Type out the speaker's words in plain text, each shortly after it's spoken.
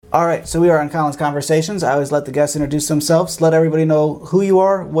All right, so we are on Collins Conversations. I always let the guests introduce themselves, let everybody know who you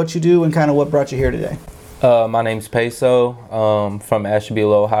are, what you do, and kind of what brought you here today. My name's Peso, from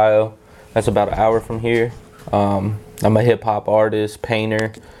Ashtabula, Ohio. That's about an hour from here. I'm a hip-hop artist,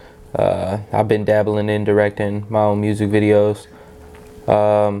 painter. I've been dabbling in directing my own music videos.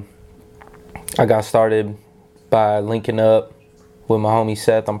 I got started by linking up with my homie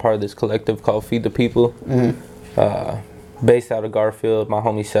Seth. I'm part of this collective called Feed the People. Based out of Garfield. My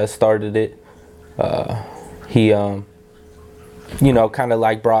homie Seth started it. He kind of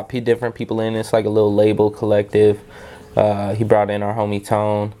like brought different people in. It's like a little label collective. He brought in our homie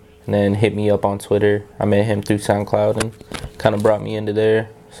Tone and then hit me up on Twitter. I met him through SoundCloud and kind of brought me into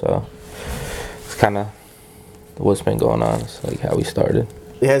there. So it's kind of what's been going on. It's like how we started.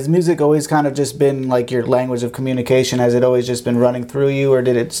 Has music always kind of just been like your language of communication? Has it always just been running through you, or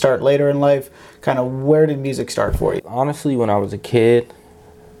did it start later in life? Kind of where did music start for you? Honestly, when I was a kid,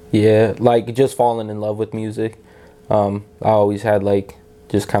 yeah, like just falling in love with music. I always had like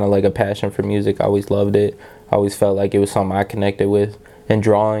just kind of like a passion for music. I always loved it. I always felt like it was something I connected with, and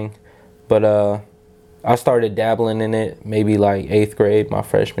drawing. But I started dabbling in it maybe like 8th grade, my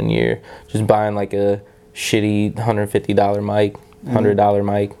freshman year, just buying like a shitty $150 mic. $100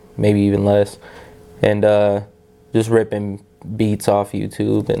 mic, maybe even less, and just ripping beats off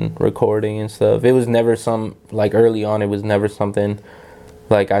YouTube and recording and stuff. It was never early on, it was never something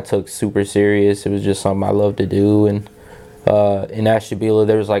like I took super serious. It was just something I loved to do. And in Ashtabula,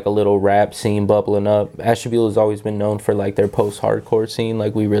 there was like a little rap scene bubbling up. Ashtabula's always been known for like their post-hardcore scene.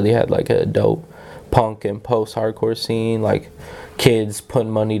 Like we really had like a dope punk and post-hardcore scene, like kids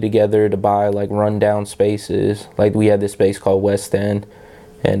putting money together to buy like rundown spaces. Like we had this space called West End,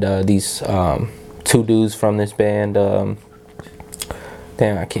 and these two dudes from this band, damn,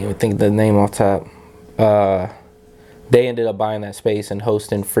 I can't even think of the name off top, they ended up buying that space and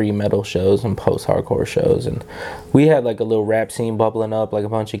hosting free metal shows and post-hardcore shows. And we had like a little rap scene bubbling up, like a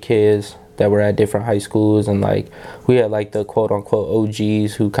bunch of kids that were at different high schools, and like we had like the quote-unquote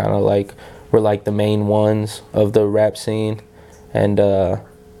OGs who kind of like were like the main ones of the rap scene. And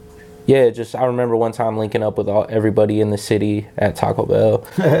just I remember one time linking up with everybody in the city at Taco Bell.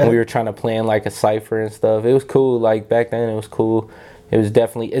 And we were trying to plan like a cypher and stuff. It was cool. Like back then it was cool. It's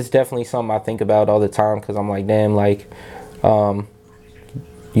definitely something I think about all the time, because I'm like, damn, like I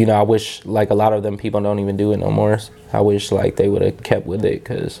wish like a lot of them people don't even do it no more. I wish like they would have kept with it,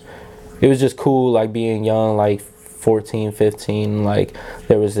 because it was just cool, like being young, like 14, 15, like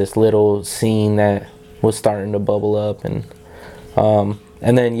there was this little scene that was starting to bubble up. And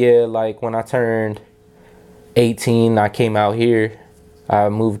then like when I turned 18, I came out here. I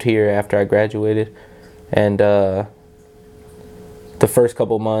moved here after I graduated, and the first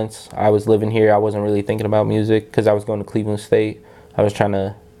couple months I was living here, I wasn't really thinking about music because I was going to Cleveland State. I was trying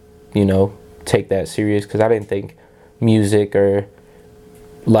to take that serious, because I didn't think music or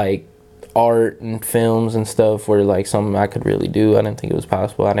like art and films and stuff were like something I could really do. I didn't think it was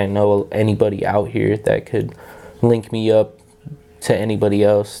possible. I didn't know anybody out here that could link me up to anybody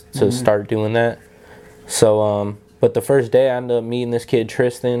else to start doing that. So but the first day I ended up meeting this kid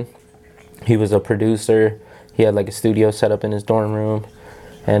Tristan. He was a producer. He had like a studio set up in his dorm room,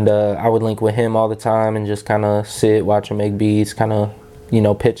 and I would link with him all the time and just kind of sit, watch him make beats, kind of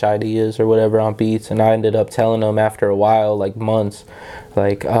pitch ideas or whatever on beats. And I ended up telling him after a while, like months,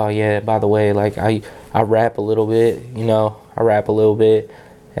 like, oh yeah, by the way, like I rap a little bit,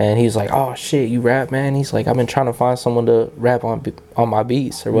 And he's like, oh shit, you rap, man? He's like, I've been trying to find someone to rap on my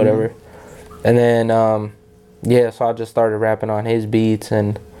beats or whatever. And then so I just started rapping on his beats,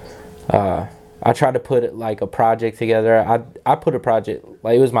 and I tried to put like a project together. I put a project,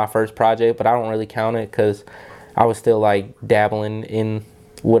 like it was my first project, but I don't really count it because I was still like dabbling in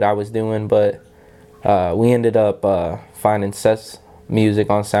what I was doing. But we ended up finding Seth's music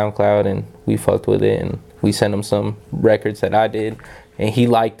on SoundCloud, and we fucked with it, and we sent him some records that I did, and he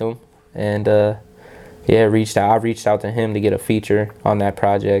liked them. And I reached out to him to get a feature on that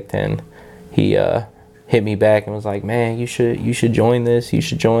project, and he hit me back and was like, man, you should join this. You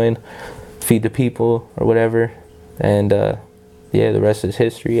should join Feed the People or whatever. And the rest is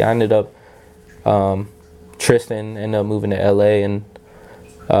history. I ended up Tristan ended up moving to LA, and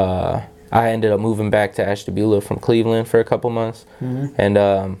I ended up moving back to Ashtabula from Cleveland for a couple months. And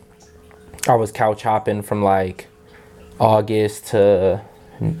I was couch hopping from like August to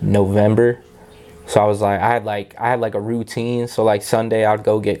November. So I was like, I had like a routine. So like Sunday I'd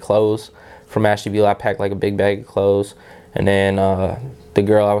go get clothes from Ashtabula. I packed like a big bag of clothes, and then the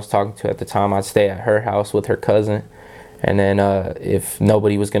girl I was talking to at the time, I'd stay at her house with her cousin, And then if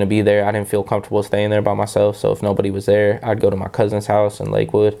nobody was going to be there, I didn't feel comfortable staying there by myself. So if nobody was there, I'd go to my cousin's house in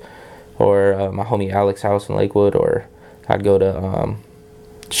Lakewood, or my homie Alex's house in Lakewood, or I'd go to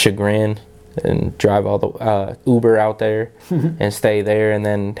Chagrin and drive all the Uber out there and stay there, and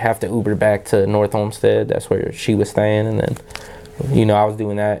then have to Uber back to North Olmsted. That's where she was staying. And then, you know, I was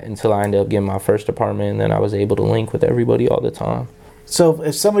doing that until I ended up getting my first apartment, and then I was able to link with everybody all the time. So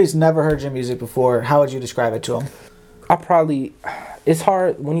if somebody's never heard your music before, how would you describe it to them? It's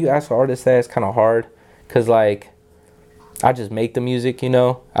hard when you ask an artist that. It's kind of hard because, like, I just make the music, you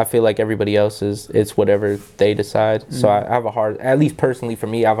know. I feel like everybody else it's whatever they decide. So I have a hard, at least personally for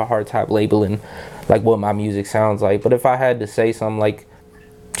me, I have a hard time labeling like what my music sounds like. But if I had to say something like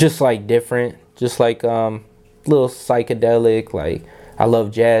just like different, just like little psychedelic, like I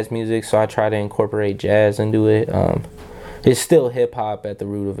love jazz music, so I try to incorporate jazz into it. It's still hip hop at the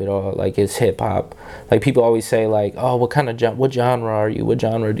root of it all. Like, it's hip hop. Like, people always say like, oh, what genre are you? What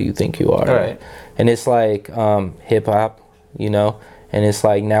genre do you think you are? Right. And it's like hip hop, you know. And it's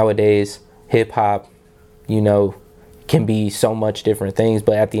like nowadays hip hop, you know, can be so much different things,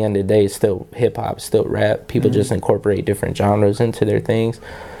 but at the end of the day, it's still hip hop, still rap. People just incorporate different genres into their things.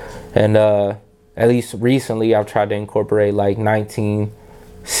 And at least recently, I've tried to incorporate like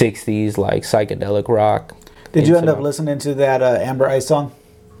 1960s like psychedelic rock. Did you end up listening to that Amber Ice song?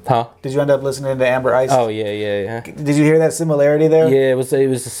 Huh? Did you end up listening to Amber Ice? Oh yeah. Did you hear that similarity there? Yeah, it was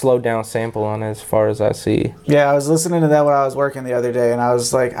a slowed down sample on it, as far as I see. Yeah, I was listening to that when I was working the other day, and I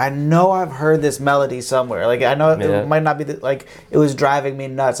was like, I know I've heard this melody somewhere. Like, I know it might not be like it was driving me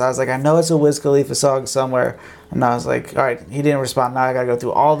nuts. I was like, I know it's a Wiz Khalifa song somewhere, and I was like, all right, he didn't respond. Now I gotta go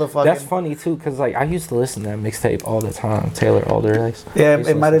through all the fucking. That's funny too, cause like I used to listen to that mixtape all the time, Taylor Alderdice. Yeah,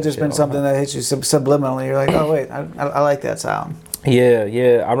 it might have just been something that hit you subliminally. You're like, oh wait, I like that sound.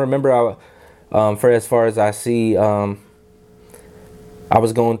 Yeah. I remember for as far as I see, I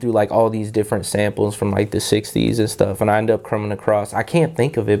was going through like all these different samples from like the 60s and stuff, and I ended up coming across, I can't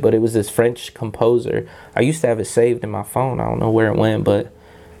think of it, but it was this French composer. I used to have it saved in my phone. I don't know where it went, but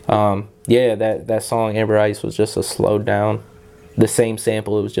yeah, that song Amber Ice was just a slowed down. The same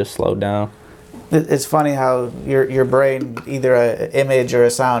sample, it was just slowed down. It's funny how your brain, either an image or a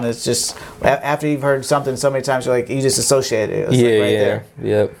sound, is just, after you've heard something so many times, you're like, you just associate it. It's like right there.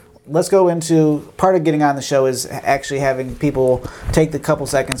 Yep. Let's go into, part of getting on the show is actually having people take the couple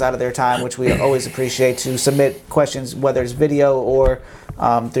seconds out of their time, which we always appreciate, to submit questions, whether it's video or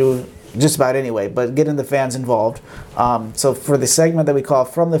through just about any way, but getting the fans involved. So for the segment that we call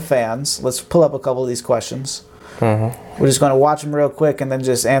From the Fans, let's pull up a couple of these questions. We're just going to watch them real quick and then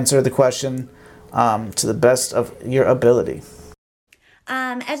just answer the question to the best of your ability.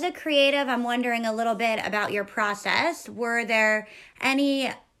 As a creative, I'm wondering a little bit about your process. Were there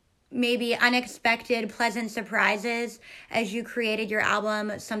any maybe unexpected pleasant surprises as you created your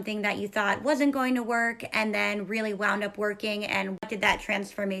album, something that you thought wasn't going to work and then really wound up working, and what did that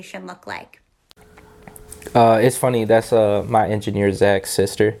transformation look like? It's funny, that's my engineer Zach's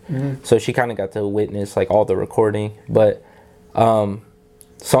sister. So she kind of got to witness like all the recording, but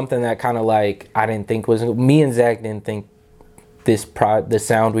something that kind of like I didn't think was, me and Zach didn't think the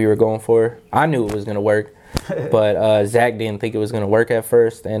sound we were going for, I knew it was gonna work, but Zach didn't think it was gonna work at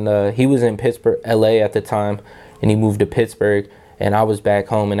first. And he was in Pittsburgh, LA at the time, and he moved to Pittsburgh, and I was back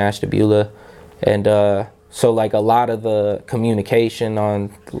home in Ashtabula. And so like a lot of the communication on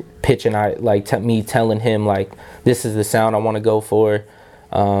pitching, me telling him like, this is the sound I want to go for,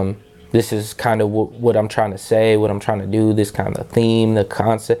 this is kind of what I'm trying to say, what I'm trying to do, this kind of theme, the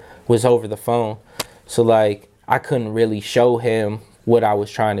concept, was over the phone. So like I couldn't really show him what I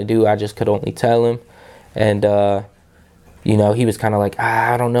was trying to do. I just could only tell him. And you know, he was kind of like,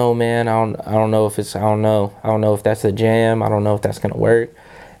 I don't know, man. I don't know if that's a jam. I don't know if that's gonna work.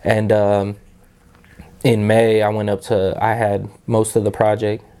 And in May, I had most of the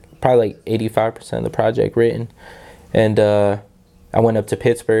project, probably like 85% of the project written, and I went up to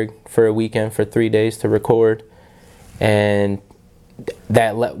Pittsburgh for a weekend for 3 days to record, and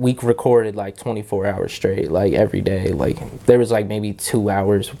that week recorded like 24 hours straight, like every day. Like there was like maybe 2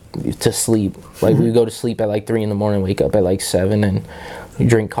 hours to sleep. Like we would go to sleep at like 3 a.m, wake up at like 7, and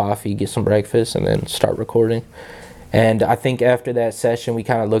drink coffee, get some breakfast, and then start recording. And I think after that session, we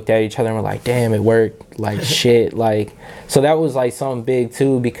kind of looked at each other and were like, damn, it worked, like shit. Like, so that was like something big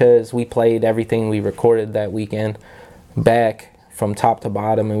too, because we played everything we recorded that weekend back from top to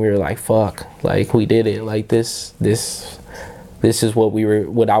bottom, and we were like, fuck, like we did it. Like this is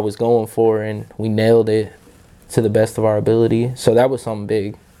what I was going for, and we nailed it to the best of our ability. So that was something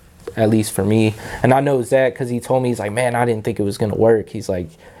big, at least for me. And I know Zach, because he told me, he's like, man, I didn't think it was gonna work. He's like,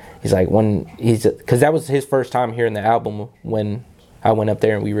 he's like, because that was his first time hearing the album when I went up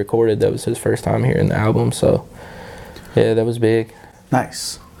there and we recorded. That was his first time hearing the album. So yeah, that was big.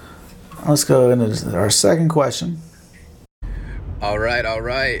 Nice. Let's go into our second question. All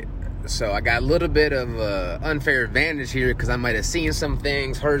right. So I got a little bit of unfair advantage here because I might have seen some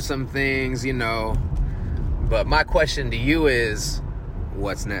things, heard some things, you know. But my question to you is,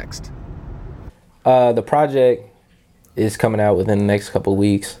 what's next? The project is coming out within the next couple of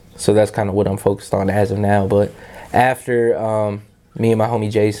weeks, so that's kind of what I'm focused on as of now. But after me and my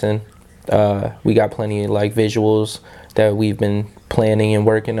homie Jason, we got plenty of like visuals that we've been planning and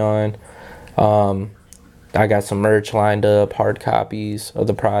working on. I got some merch lined up, hard copies of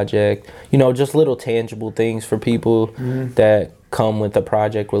the project, you know, just little tangible things for people that come with the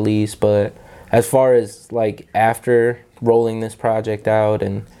project release. But as far as like after rolling this project out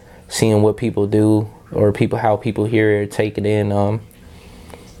and seeing what people do or how people hear it, take it in, I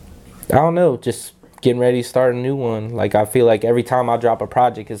don't know, just getting ready to start a new one. Like, I feel like every time I drop a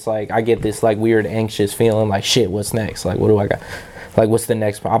project, it's like I get this like weird anxious feeling like, shit, what's next? Like, what do I got? Like, what's the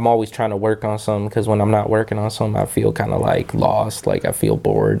next? I'm always trying to work on something, because when I'm not working on something, I feel kind of like lost. Like, I feel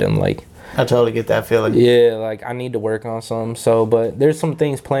bored and like, I totally get that feeling. yeah, like I need to work on something. So, but there's some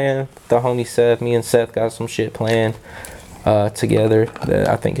things planned. The homie Seth, me and Seth got some shit planned together that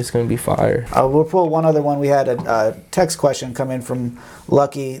I think is going to be fire. We'll pull one other one. We had a text question come in from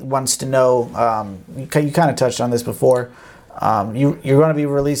Lucky, wants to know, you kind of touched on this before. You're going to be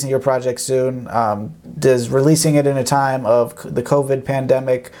releasing your project soon. Does releasing it in a time of the COVID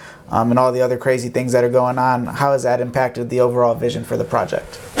pandemic and all the other crazy things that are going on, how has that impacted the overall vision for the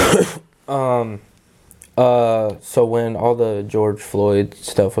project? So when all the George Floyd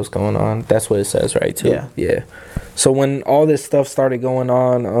stuff was going on, that's what it says, right, too? Yeah. So when all this stuff started going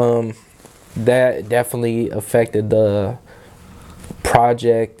on, that definitely affected the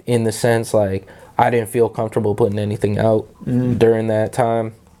project in the sense, like, I didn't feel comfortable putting anything out during that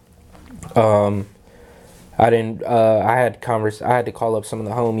time. I had to call up some of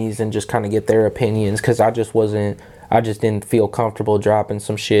the homies and just kind of get their opinions, because I just didn't feel comfortable dropping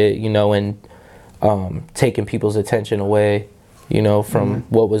some shit, you know, and taking people's attention away, you know, from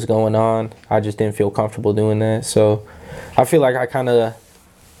what was going on. I just didn't feel comfortable doing that. So I feel like I kind of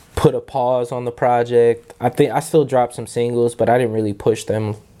put a pause on the project. I think I still dropped some singles, but I didn't really push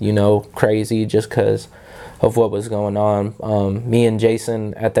them, you know, crazy, just because of what was going on. Me and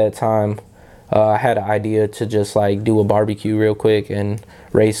Jason at that time, I had an idea to just like do a barbecue real quick and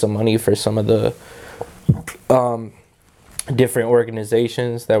raise some money for some of the different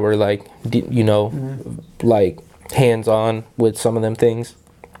organizations that were like, you know, like hands-on with some of them things.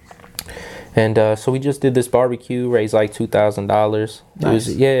 And so we just did this barbecue, raised like $2,000. Nice.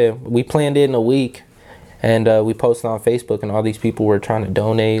 We planned it in a week, and we posted on Facebook, and all these people were trying to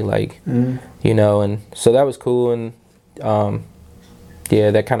donate, like, you know, and so that was cool. And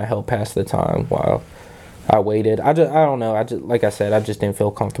that kind of helped pass the time while I waited. I don't know. Like I said, I just didn't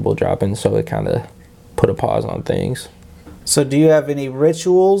feel comfortable dropping, so it kind of put a pause on things. So do you have any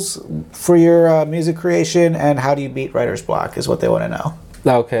rituals for your music creation, and how do you beat writer's block is what they want to know.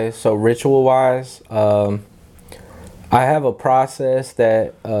 Okay, so ritual-wise, I have a process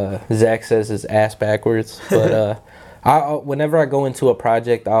that Zach says is ass backwards, but whenever I go into a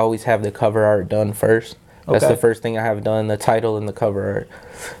project, I always have the cover art done first. That's the first thing I have done, the title and the cover art.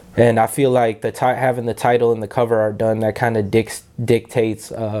 And I feel like having the title and the cover art done, that kind of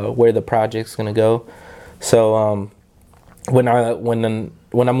dictates where the project's gonna go. So when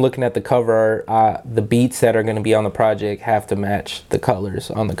I'm looking at the cover art, the beats that are going to be on the project have to match the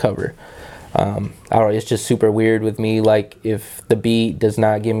colors on the cover. I don't know, it's just super weird with me. Like, if the beat does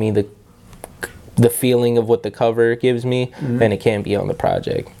not give me the feeling of what the cover gives me, then it can't be on the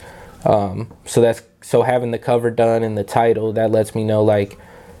project. So having the cover done and the title, that lets me know like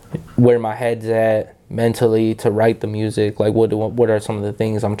where my head's at mentally to write the music. Like, what are some of the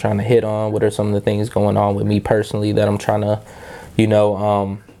things I'm trying to hit on? What are some of the things going on with me personally that I'm trying to, you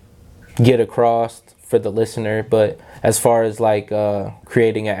know, get across for the listener. But as far as like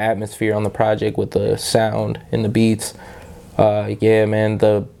creating an atmosphere on the project with the sound and the beats,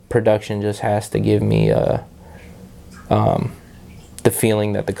 the production just has to give me the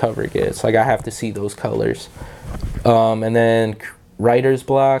feeling that the cover gets. Like, I have to see those colors. And then writer's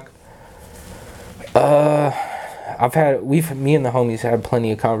block, me and the homies had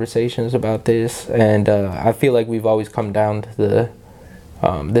plenty of conversations about this, and I feel like we've always come down to the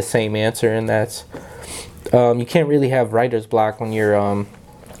same answer, and that's you can't really have writer's block when you're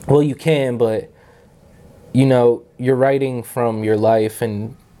well, you can, but you know, you're writing from your life,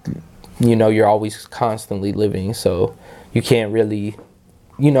 and you know, you're always constantly living, so you can't really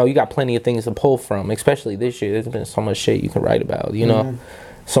you know, you got plenty of things to pull from, especially this year. There's been so much shit you can write about, you know,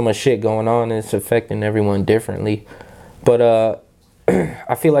 so much shit going on, and it's affecting everyone differently. But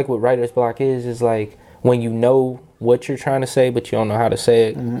I feel like what writer's block is like when you know what you're trying to say, but you don't know how to say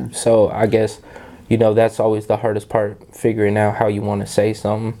it. So I guess, you know, that's always the hardest part, figuring out how you want to say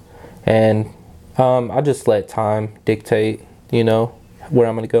something. And I just let time dictate, you know, where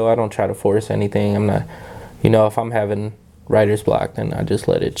I'm going to go. I don't try to force anything. I'm not, you know, if I'm having writer's block, then I just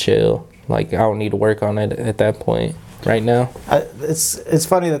let it chill. Like, I don't need to work on it at that point right now. It's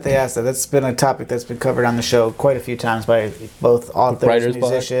funny that they asked that. That's been a topic that's been covered on the show quite a few times by both authors, Writer's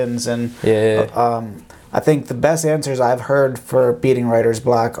musicians, block? and Yeah. I think the best answers I've heard for beating writer's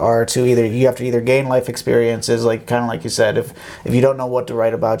block are to you have to either gain life experiences, like kind of like you said, if you don't know what to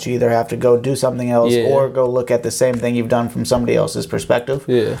write about, you either have to go do something else or go look at the same thing you've done from somebody else's perspective.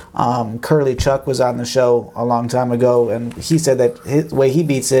 Yeah. Curly Chuck was on the show a long time ago, and he said that his way he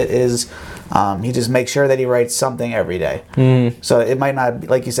beats it is he just makes sure that he writes something every day. So it might not,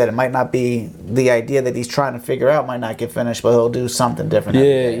 like you said, it might not be the idea that he's trying to figure out might not get finished, but he'll do something different every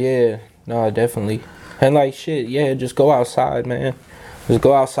day. Yeah. No, definitely. And like shit, yeah, just go outside, man. Just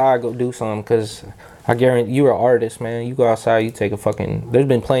go outside, go do something, because I guarantee you're an artist, man. You go outside, you take a fucking... There's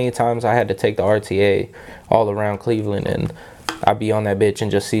been plenty of times I had to take the RTA all around Cleveland, and I'd be on that bitch and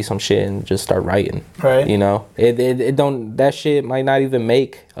just see some shit and just start writing. Right. You know? It don't... That shit might not even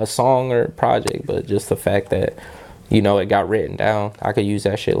make a song or a project, but just the fact that, you know, it got written down, I could use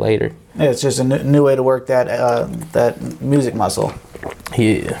that shit later. Yeah, it's just a new way to work that music muscle.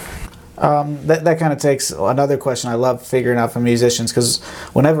 Yeah. That kind of takes another question I love figuring out from musicians, because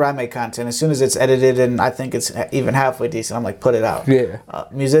whenever I make content, as soon as it's edited and I think it's even halfway decent, I'm like, put it out. Yeah.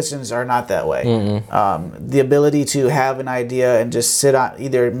 Musicians are not that way. The ability to have an idea and just sit on,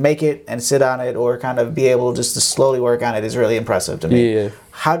 either make it and sit on it, or kind of be able just to slowly work on it is really impressive to me. Yeah.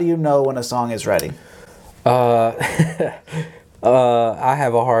 How do you know when a song is ready? I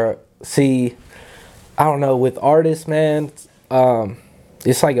have a hard... See, I don't know, with artists, man...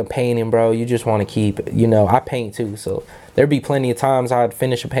 it's like a painting, bro. You just want to keep, you know, I paint too, so there'd be plenty of times I'd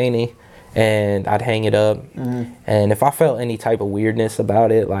finish a painting and I'd hang it up, and if I felt any type of weirdness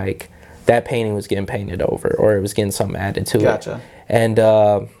about it, like that painting was getting painted over or it was getting something added to Gotcha. it. And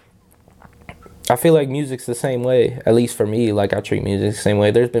I feel like music's the same way, at least for me. Like, I treat music the same way.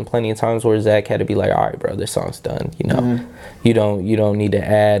 There's been plenty of times where Zach had to be like, all right, bro, this song's done, you know. You don't need to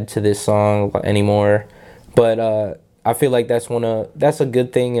add to this song anymore. But I feel like that's a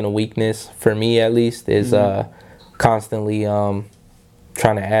good thing and a weakness for me, at least, is constantly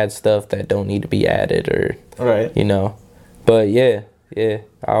trying to add stuff that don't need to be added, or you know. But yeah, I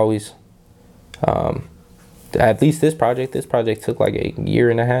always at least this project took like a year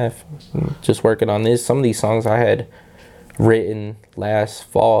and a half just working on this. Some of these songs I had written last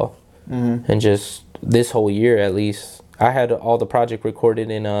fall, and just this whole year, at least I had all the project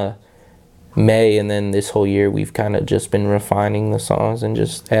recorded in May, and then this whole year we've kind of just been refining the songs and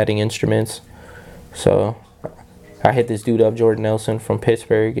just adding instruments. So I hit this dude up, Jordan Nelson from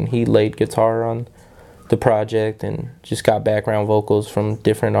Pittsburgh, and he laid guitar on the project and just got background vocals from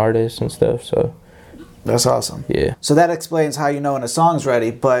different artists and stuff. So that's awesome. Yeah. So that explains how you know when a song's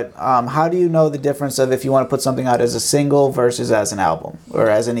ready, but how do you know the difference of if you want to put something out as a single versus as an album or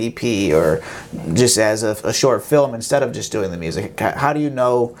as an EP or just as a short film instead of just doing the music? How do you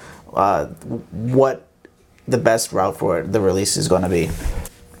know what the best route for the release is going to be?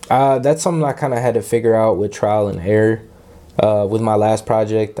 That's something I kind of had to figure out with trial and error. With my last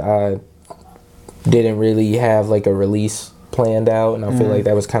project, I didn't really have like a release planned out, and I feel like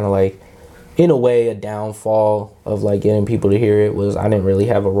that was kind of like, in a way, a downfall of like getting people to hear it. Was I didn't really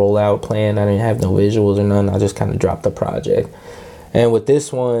have a rollout plan. I didn't have no visuals or none. I just kind of dropped the project. And with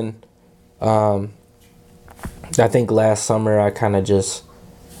this one, I think last summer I kind of just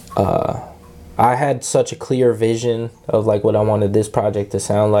I had such a clear vision of like what I wanted this project to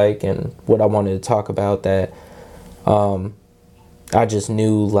sound like and what I wanted to talk about that I just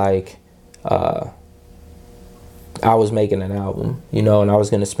knew like I was making an album, you know, and I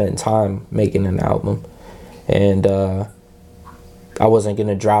was going to spend time making an album, and I wasn't going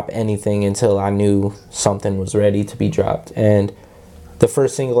to drop anything until I knew something was ready to be dropped. And the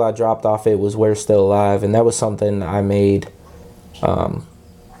first single I dropped off it was We're Still Alive, and that was something I made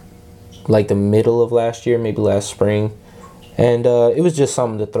like the middle of last year, maybe last spring, and it was just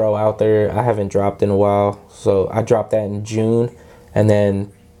something to throw out there. I haven't dropped in a while, so I dropped that in June, and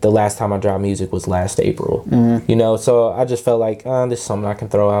then the last time I dropped music was last April. You know, so I just felt like this is something I can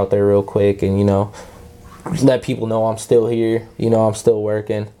throw out there real quick and, you know, let people know I'm still here, you know, I'm still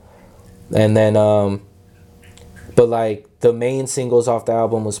working. And then But like the main singles off the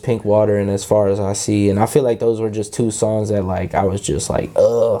album was Pink Water and As Far As I See, and I feel like those were just two songs that like I was just like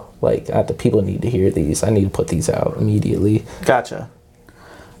the people need to hear these. I need to put these out immediately. Gotcha.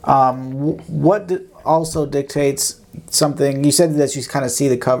 Also dictates something? You said that you kind of see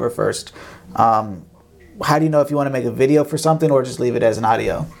the cover first. How do you know if you want to make a video for something or just leave it as an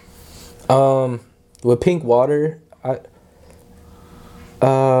audio? With Pink Water,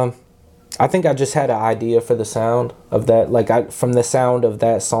 I think I just had an idea for the sound of that. Like from the sound of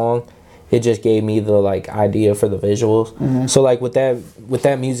that song, it just gave me the like idea for the visuals. Mm-hmm. So like with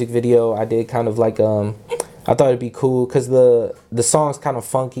that music video, I did kind of like I thought it'd be cool because the song's kind of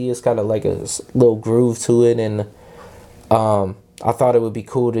funky. It's got like a little groove to it, and I thought it would be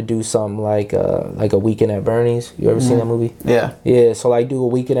cool to do something like a Weekend at Bernie's. You ever seen that movie? Yeah. Yeah. So like do a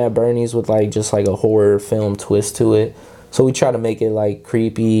Weekend at Bernie's with like just like a horror film twist to it. So we try to make it like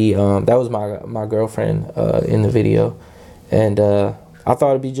creepy. That was my girlfriend in the video, and I thought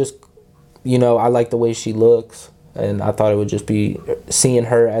it'd be just, I like the way she looks, and I thought it would just be seeing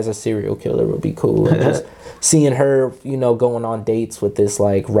her as a serial killer would be cool. And just seeing her, going on dates with this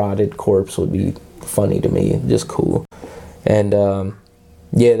like rotted corpse would be funny to me, just cool. And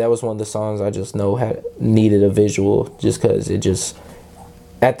yeah, that was one of the songs I just know needed a visual, just because it just.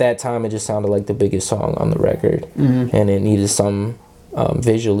 At that time, it just sounded like the biggest song on the record, mm-hmm. and it needed some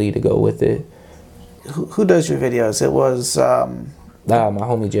visually to go with it. Who does your videos? It was... my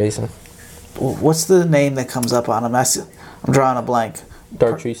homie Jason. What's the name that comes up on him? I'm drawing a blank.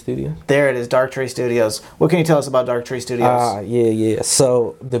 Dark Tree Studios. There it is, Dark Tree Studios. What can you tell us about Dark Tree Studios? Yeah.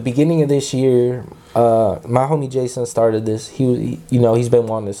 So the beginning of this year, my homie Jason started this. He's been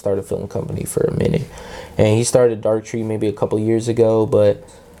wanting to start a film company for a minute, and he started Dark Tree maybe a couple years ago. But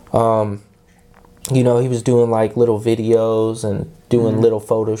he was doing like little videos and doing mm-hmm. little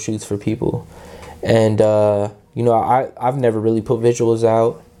photo shoots for people, and I've never really put visuals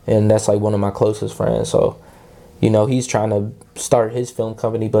out, and that's like one of my closest friends. So. He's trying to start his film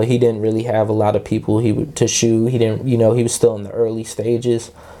company, but he didn't really have a lot of people to shoot. He didn't, he was still in the early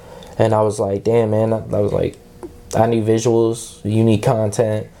stages. And I was like, damn, man, I was like, I need visuals, you need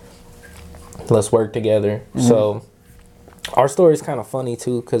content. Let's work together. Mm-hmm. So our story is kind of funny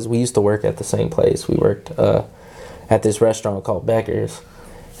too, because we used to work at the same place. We worked at this restaurant called Becker's.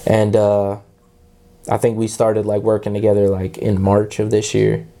 And I think we started like working together like in March of this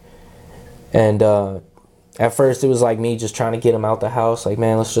year. And at first, it was like me just trying to get him out the house. Like,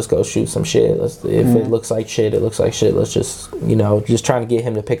 man, let's just go shoot some shit. If it looks like shit, it looks like shit. Let's just, just trying to get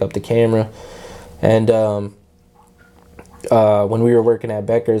him to pick up the camera. And when we were working at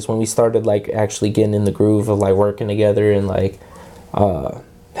Becker's, when we started like actually getting in the groove of like working together and like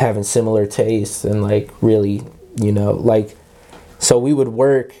having similar tastes and like really, so we would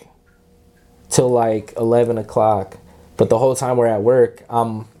work till like 11 o'clock. But the whole time we're at work,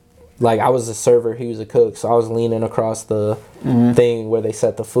 I was a server, he was a cook, so I was leaning across the mm-hmm. thing where they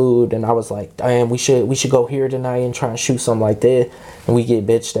set the food, and I was like, damn, we should go here tonight and try and shoot something like this, and we get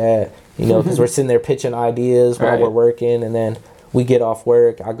bitched at, because we're sitting there pitching ideas while we're working, and then we get off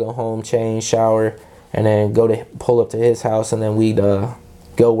work, I go home, change, shower, and then go to pull up to his house, and then we'd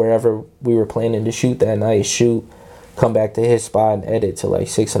go wherever we were planning to shoot that night, shoot, come back to his spot and edit till like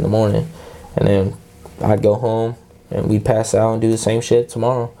 6 in the morning, and then I'd go home, and we'd pass out and do the same shit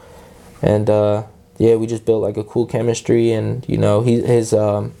tomorrow. And we just built like a cool chemistry, and his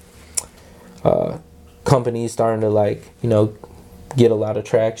company's starting to like get a lot of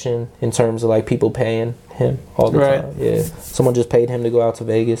traction in terms of like people paying him all the time. Yeah, someone just paid him to go out to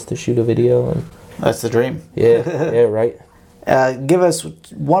Vegas to shoot a video, and that's the dream. Yeah, right. Give us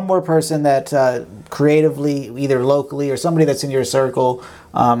one more person that creatively, either locally or somebody that's in your circle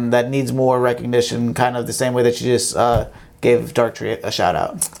that needs more recognition, kind of the same way that you just gave Dark Tree a shout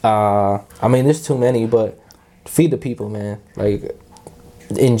out. There's too many, but feed the people, man. Like,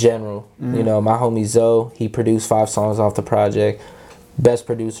 in general, mm-hmm. My homie Zoe, he produced 5 songs off the project. Best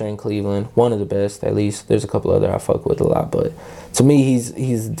producer in Cleveland, one of the best at least. There's a couple other I fuck with a lot, but to me,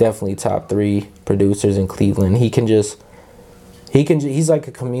 he's definitely top 3 producers in Cleveland. He's like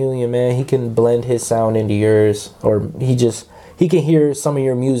a chameleon, man. He can blend his sound into yours, or he can hear some of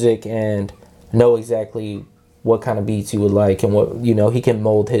your music and know exactly what kind of beats you would like, and what he can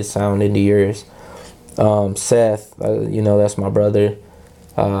mold his sound into yours. Seth, that's my brother.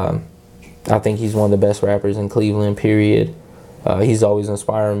 I think he's one of the best rappers in Cleveland, period. He's always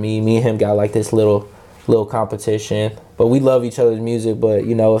inspiring me. Me and him got like this little competition, but we love each other's music. But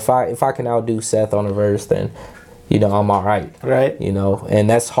if I can outdo Seth on a verse, then I'm all right. Right. And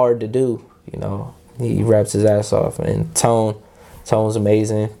that's hard to do. He raps his ass off. And Tone's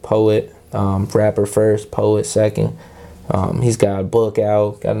amazing, poet. Rapper first, poet second. He's got a book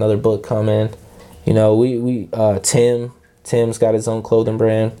out, got another book coming. You know, Tim's got his own clothing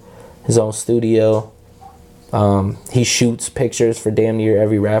brand, his own studio. He shoots pictures for damn near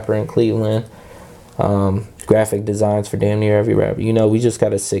every rapper in Cleveland. Graphic designs for damn near every rapper. You know, we just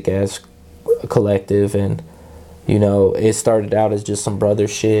got a sick ass collective, and you know, it started out as just some brother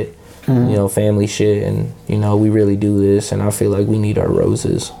shit, you know, family shit, and you know, we really do this, and I feel like we need our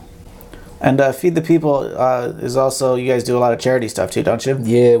roses. And Feed the People is also, you guys do a lot of charity stuff too, don't you?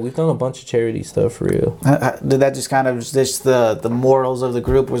 Yeah, we've done a bunch of charity stuff for real. Did that just kind of, just the morals of the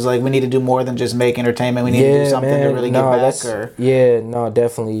group was like, we need to do more than just make entertainment, we need to do something to really give back? Or? Yeah, no,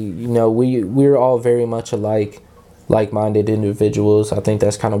 definitely. You know, we're all very much alike, like-minded individuals. I think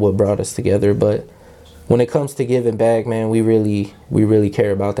that's kind of what brought us together. But when it comes to giving back, man, we really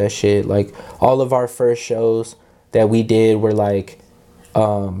care about that shit. Like, all of our first shows that we did were like,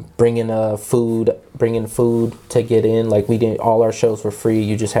 bringing food to get in. Like, we didn't, all our shows were free,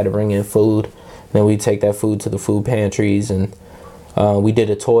 you just had to bring in food. Then we take that food to the food pantries, and we did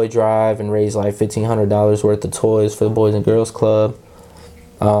a toy drive and raised like $1,500 worth of toys for the Boys and Girls Club.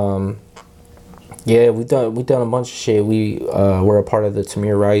 Yeah, we done a bunch of shit. We were a part of the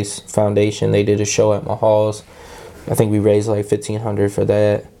Tamir Rice Foundation. They did a show at Mahal's. I think we raised like $1,500 for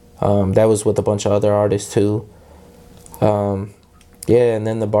that. That was with a bunch of other artists too. Yeah, and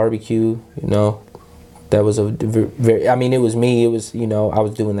then the barbecue, you know, that was a very, I mean, it was me, it was, you know, I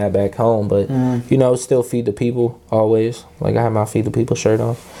was doing that back home, but, you know, still Feed the People, always. Like, I have my Feed the People shirt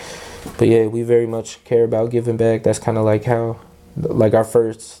on. But yeah, we very much care about giving back. That's kind of like how, like, our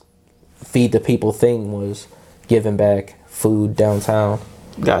first Feed the People thing was giving back food downtown.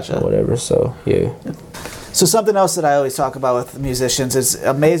 Gotcha. Or whatever, so, yeah. So something else that I always talk about with musicians, it's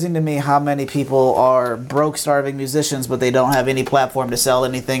amazing to me how many people are broke, starving musicians, but they don't have any platform to sell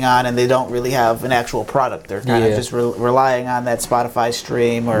anything on, and they don't really have an actual product. They're kind of just relying on that Spotify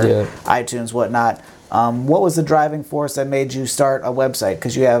stream or iTunes, whatnot. What was the driving force that made you start a website?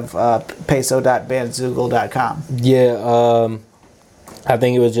 Because you have peso.bandzoogle.com. Yeah, I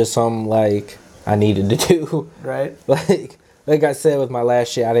think it was just something like I needed to do. Right. Like I said with my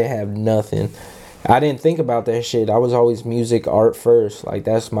last shit, I didn't have nothing. I didn't think about that shit. I was always music, art first. Like,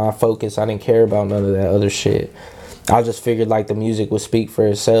 that's my focus. I didn't care about none of that other shit. I just figured, like, the music would speak for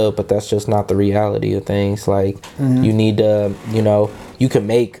itself, but that's just not the reality of things. Like, you need to, you know, you can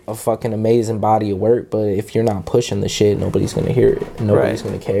make a fucking amazing body of work, but if you're not pushing the shit, nobody's going to hear it. Nobody's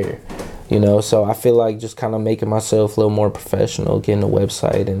going to care. You know, so I feel like just kind of making myself a little more professional, getting a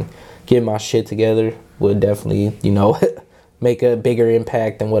website and getting my shit together would definitely, you know, make a bigger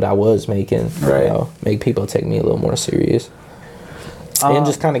impact than what I was making. Right. You know, make people take me a little more serious. And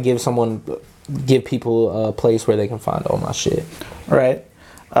just kind of give people a place where they can find all my shit. Right.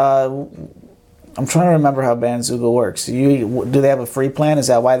 I'm trying to remember how Bandzoogle works. Do they have a free plan? Is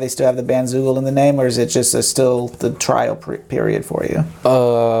that why they still have the Bandzoogle in the name, or is it just still the trial period for you?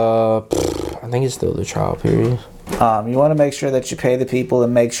 I think it's still the trial period. You want to make sure that you pay the people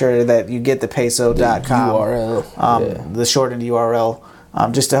and make sure that you get the peso.com URL. the shortened URL,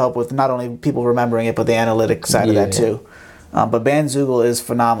 just to help with not only people remembering it, but the analytic side of that too. But Bandzoogle is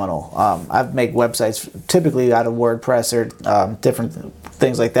phenomenal. I've made websites typically out of WordPress or different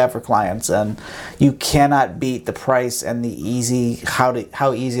things like that for clients, and you cannot beat the price and the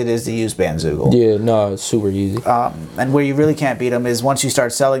how easy it is to use Bandzoogle. Yeah, no, it's super easy. And where you really can't beat them is once you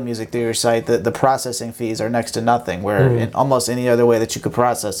start selling music through your site, the processing fees are next to nothing, where in almost any other way that you could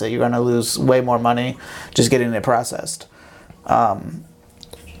process it, you're going to lose way more money just getting it processed. Let's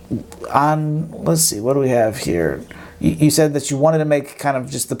see, what do we have here? You said that you wanted to make kind of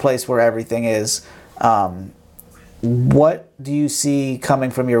just the place where everything is. What do you see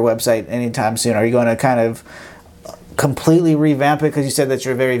coming from your website anytime soon? Are you going to kind of completely revamp it? Because you said that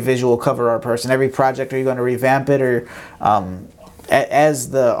you're a very visual cover art person. Every project, are you going to revamp it? Or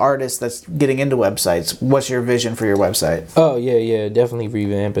as the artist that's getting into websites, what's your vision for your website? Oh, yeah, definitely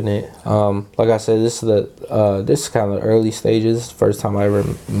revamping it. Like I said, this is kind of early stages. It's the first time I ever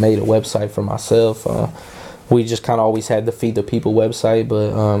made a website for myself. We just kind of always had the Feed the People website, but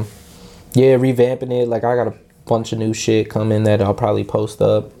yeah, revamping it. Like, I got a bunch of new shit coming that I'll probably post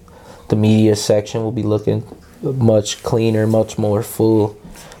up. The media section will be looking much cleaner, much more full,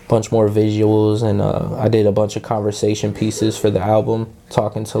 bunch more visuals, and I did a bunch of conversation pieces for the album,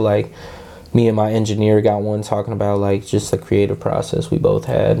 talking to, like, me and my engineer got one talking about, like, just the creative process we both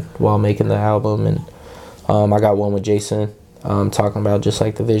had while making the album, and I got one with Jason. Talking about just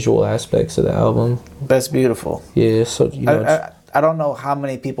like the visual aspects of the album. That's beautiful. Yeah, so you know. I don't know how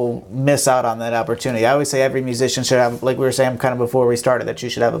many people miss out on that opportunity. I always say every musician should have, like we were saying kind of before we started, that you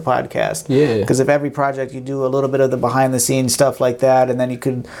should have a podcast. Yeah. Because if every project you do a little bit of the behind the scenes stuff like that, and then you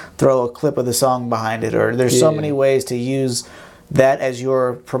could throw a clip of the song behind it, or there's so many ways to use that as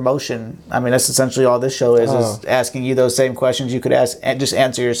your promotion. I mean, that's essentially all this show is asking you those same questions you could ask and just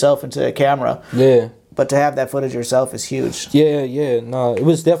answer yourself into a camera. Yeah. But to have that footage yourself is huge. Yeah. No, it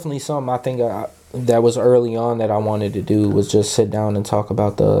was definitely something I think that was early on that I wanted to do, was just sit down and talk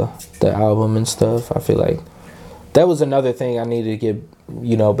about the album and stuff. I feel like that was another thing I needed to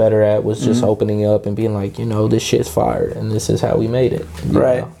get, better at, was just opening up and being like, this shit's fire and this is how we made it.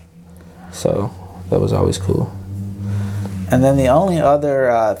 Right. know? So that was always cool. And then the only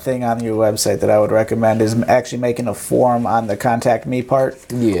other thing on your website that I would recommend is actually making a form on the contact me part.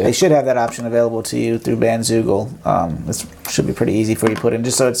 Yeah. They should have that option available to you through Bandzoogle. This should be pretty easy for you to put in,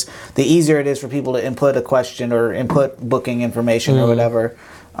 just so it's the easier it is for people to input a question or input booking information or whatever.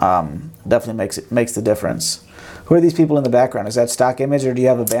 Definitely makes the difference. Who are these people in the background? Is that stock image, or do you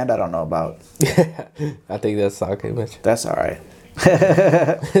have a band I don't know about? I think that's stock image. That's all right.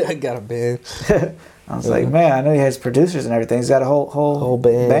 I got a band. I was like, man, I know he has producers and everything. He's got a whole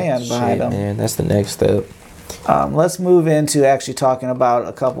band behind him. Man, that's the next step. Let's move into actually talking about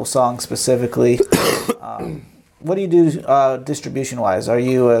a couple songs specifically. What do you do distribution-wise? Are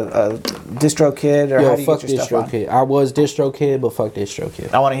you a distro kid, or how do you get your stuff on? Kid. I was distro kid, but fuck distro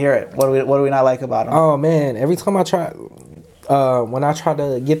kid. I want to hear it. What do we not like about them? Oh man, every time I try, when I try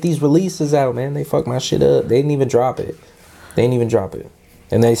to get these releases out, man, they fuck my shit up. They didn't even drop it.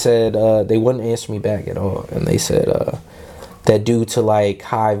 And they said they wouldn't answer me back at all. And they said that due to like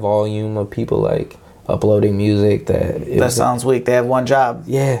high volume of people like uploading music, that sounds weak. They have one job.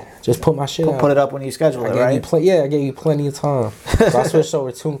 Yeah, just put my shit out. Put it up when you schedule it, right? I gave you plenty of time. So I switched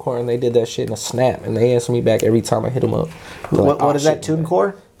over to TuneCore, and they did that shit in a snap. And they answer me back every time I hit them up. What is that,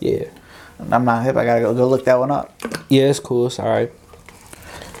 TuneCore? Yeah. I'm not hip. I gotta go look that one up. Yeah, it's cool. It's all right.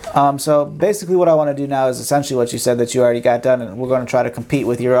 So basically what I want to do now is essentially what you said that you already got done, and we're going to try to compete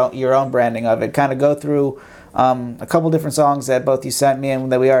with your own branding of it. Kind of go through a couple different songs that both you sent me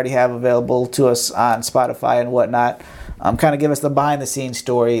and that we already have available to us on Spotify and whatnot. Kind of give us the behind-the-scenes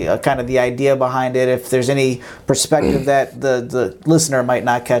story, kind of the idea behind it, if there's any perspective that the listener might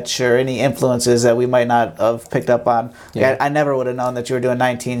not catch, or any influences that we might not have picked up on. Yeah. I never would have known that you were doing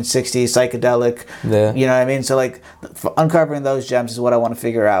 1960s psychedelic. Yeah. You know what I mean? So, like, uncovering those gems is what I want to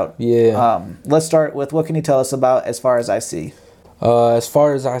figure out. Yeah. Let's start with, what can you tell us about As Far As I See? As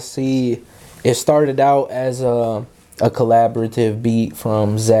Far As I See, it started out as a collaborative beat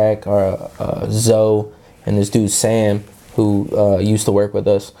from Zach, or Zoe, and this dude Sam, who used to work with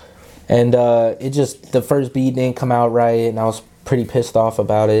us. And the first beat didn't come out right, and I was pretty pissed off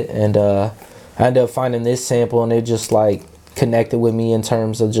about it. And I ended up finding this sample, and it just like connected with me in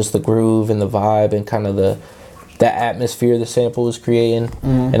terms of just the groove and the vibe and kind of the atmosphere the sample was creating.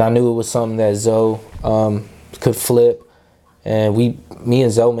 And I knew it was something that Zoe could flip. And me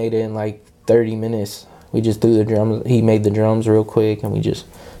and Zoe made it in like 30 minutes. We just threw the drums. He made the drums real quick, and we just,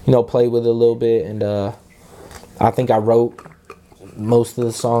 played with it a little bit. And I think I wrote most of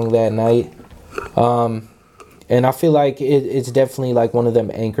the song that night. And I feel like it's definitely like one of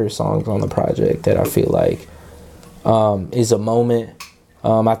them anchor songs on the project that I feel like is a moment.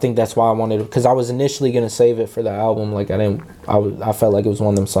 I think that's why I wanted to, because I was initially going to save it for the album. Like I felt like it was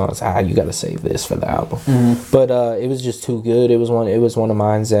one of them songs, you got to save this for the album. But it was just too good. It was one of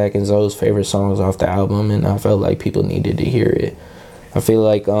mine, Zach, and Zoe's favorite songs off the album, and I felt like people needed to hear it. I feel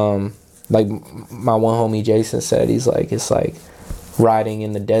like my one homie Jason said, he's like, it's like riding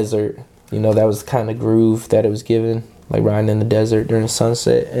in the desert. That was the kind of groove that it was given, like riding in the desert during the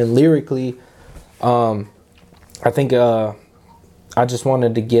sunset. And lyrically, I think I just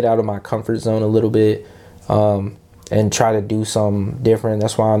wanted to get out of my comfort zone a little bit and try to do something different.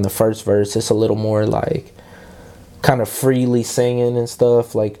 That's why on the first verse, it's a little more like kind of freely singing and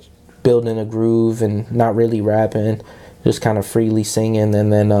stuff, like building a groove and not really rapping, just kind of freely singing,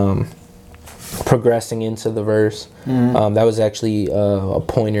 and then progressing into the verse. That was actually a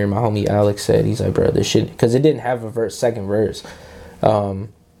pointer my homie Alex said. He's like, bro, this shit, because it didn't have a second verse.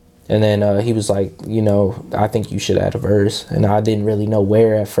 And then he was like, I think you should add a verse. And I didn't really know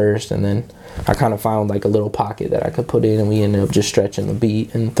where at first. And then I kind of found like a little pocket that I could put in, and we ended up just stretching the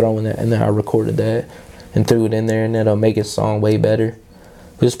beat and throwing that. And then I recorded that and threw it in there, and it'll make his song way better.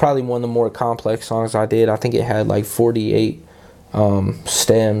 It was probably one of the more complex songs I did. I think it had like 48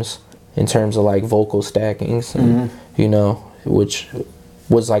 stems in terms of like vocal stackings, and, which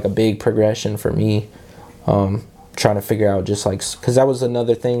was like a big progression for me. Trying to figure out just like, because that was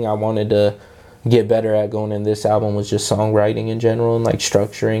another thing I wanted to get better at going in this album was just songwriting in general and like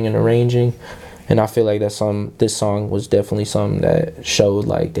structuring and arranging. And I feel like this song was definitely something that showed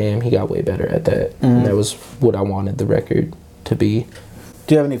like, damn, he got way better at that. And that was what I wanted the record to be.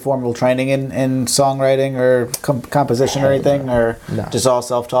 Do you have any formal training in songwriting or composition or anything, or just all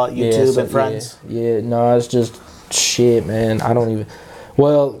self-taught, YouTube and friends? No, it's just shit, man. I don't even.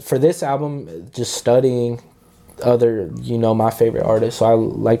 Well, for this album, just studying other, my favorite artists. So I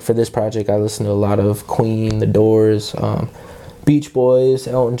like for this project, I listened to a lot of Queen, The Doors, Beach Boys,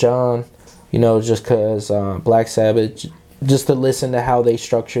 Elton John. Just because Black Sabbath, just to listen to how they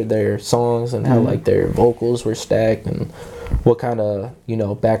structured their songs and how like their vocals were stacked and what kind of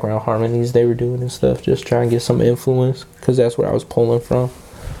background harmonies they were doing and stuff. Just try and get some influence because that's where I was pulling from.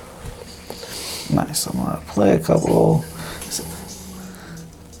 Nice. I'm gonna play a couple.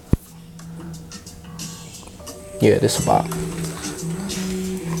 Yeah, this is a bop.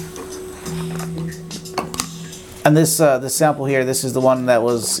 And this sample here, this is the one that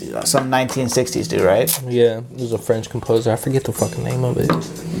was some 1960s dude, right? Yeah, it was a French composer. I forget the fucking name of it.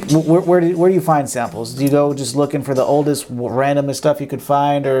 Where do you find samples? Do you go just looking for the oldest, randomest stuff you could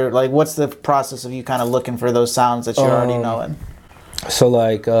find, or like what's the process of you kind of looking for those sounds that you're already knowing? So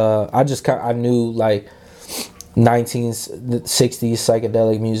like I knew like 1960s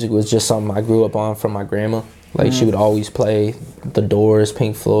psychedelic music was just something I grew up on from my grandma. Like she would always play The Doors,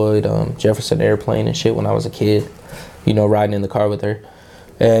 Pink Floyd, Jefferson Airplane and shit when I was a kid, riding in the car with her.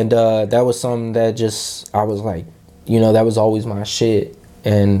 And that was something that just, I was like, that was always my shit.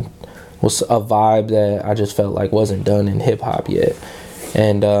 And was a vibe that I just felt like wasn't done in hip hop yet.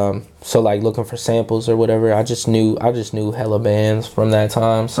 And so like looking for samples or whatever, I just knew hella bands from that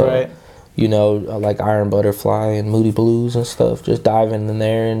time. So, right. Like Iron Butterfly and Moody Blues and stuff, just diving in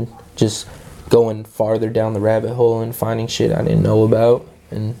there and just going farther down the rabbit hole and finding shit I didn't know about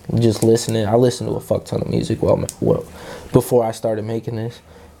and just listening. I listened to a fuck ton of music before I started making this.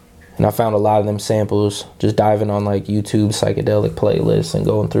 And I found a lot of them samples just diving on like YouTube psychedelic playlists and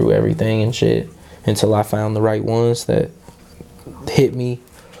going through everything and shit until I found the right ones that hit me.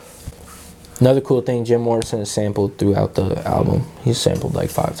 Another cool thing, Jim Morrison is sampled throughout the album. He's sampled like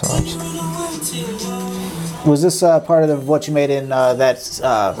 5 times. Was this part of what you made in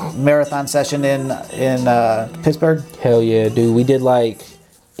that marathon session in Pittsburgh? Hell yeah, dude. We did like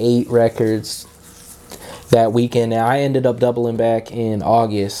 8 records that weekend. And I ended up doubling back in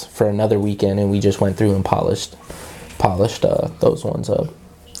August for another weekend, and we just went through and polished those ones up.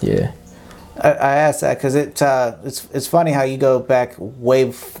 Yeah. I asked that because it's funny how you go back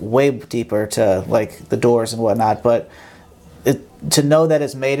way deeper to like the Doors and whatnot, but to know that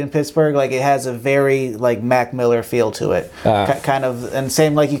it's made in Pittsburgh, like it has a very like Mac Miller feel to it, kind of, and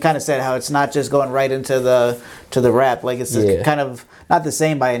same like you kind of said how it's not just going right into the rap, like it's kind of not the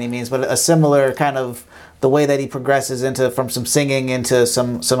same by any means, but a similar kind of the way that he progresses from some singing into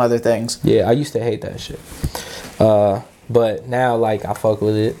some other things. Yeah, I used to hate that shit, but now like I fuck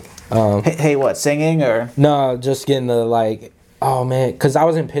with it. Hey, what, singing or? No, just getting the like, oh man, because I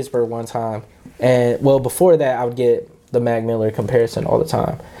was in Pittsburgh one time, and well before that I would get the Mac Miller comparison all the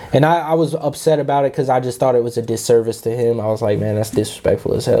time, and I was upset about it because I just thought it was a disservice to him. I was like, man, that's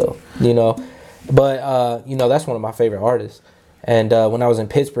disrespectful as hell, but that's one of my favorite artists. And when I was in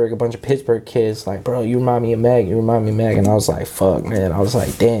Pittsburgh, a bunch of Pittsburgh kids like, bro, you remind me of Mac, and I was like, fuck, man. I was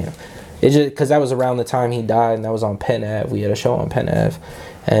like, damn. It's just because that was around the time he died, and that was on Penn Ave. We had a show on Penn Ave,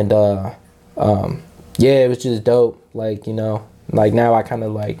 and it was just dope. Like like now I kind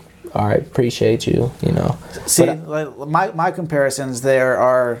of like, all right, appreciate you. See, like my comparisons there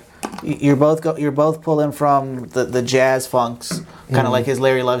are, you're both pulling from the jazz funks, kind of like his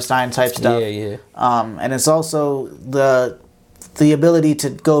Larry Lovestein type stuff. Yeah. And it's also the ability to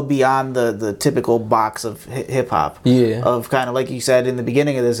go beyond the typical box of hip hop. Yeah. Of kind of like you said in the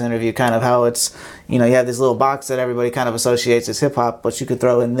beginning of this interview, kind of how it's, you have this little box that everybody kind of associates as hip hop, but you could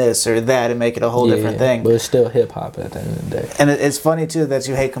throw in this or that and make it a whole different thing. But it's still hip hop at the end of the day. And it's funny too that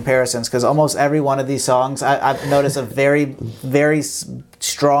you hate comparisons, because almost every one of these songs, I've noticed a very, very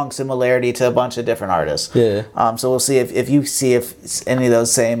strong similarity to a bunch of different artists. Yeah. So we'll see if any of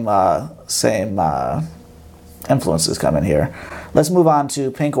those same influences come in here. Let's move on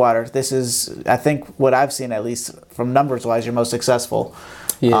to Pinkwater. This is, I think, what I've seen, at least from numbers wise, your most successful.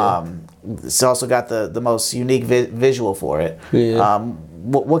 Yeah. It's also got the most unique visual for it. Yeah.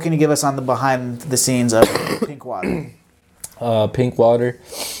 What can you give us on the behind the scenes of Pinkwater? Pinkwater.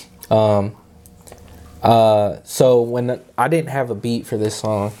 So when I didn't have a beat for this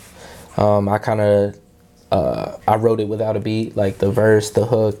song, I wrote it without a beat, like the verse, the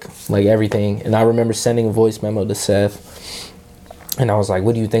hook, like everything. And I remember sending a voice memo to Seth, And I was like,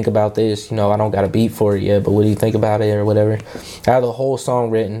 what do you think about this? You know, I don't got a beat for it yet, but what do you think about it or whatever? I had the whole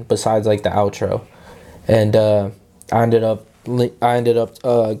song written besides like the outro. And I ended up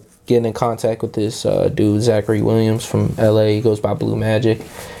getting in contact with this dude, Zachary Williams from LA. He goes by Blue Magic.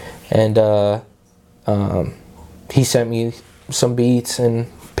 And he sent me some beats, and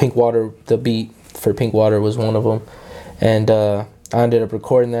Pink Water, the beat for Pink Water was one of them. And I ended up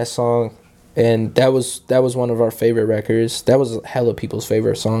recording that song. And that was one of our favorite records. That was hella people's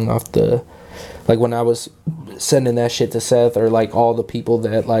favorite song off the, like when I was sending that shit to Seth, or like all the people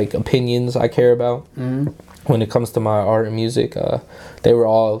that like opinions I care about when it comes to my art and music, they were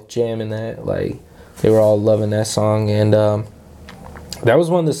all jamming that, like they were all loving that song. And that was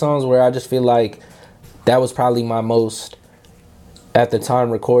one of the songs where I just feel like that was probably my most, at the time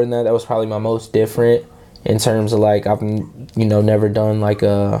recording that was probably my most different in terms of like, I've, you know, never done like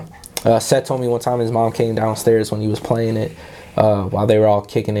a, Seth told me one time his mom came downstairs when he was playing it while they were all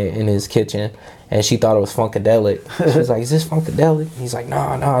kicking it in his kitchen, and she thought it was Funkadelic. She was like, is this Funkadelic? He's like,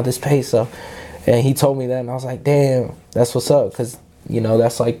 nah, this Peso. And he told me that, and I was like, damn, that's what's up, because, you know,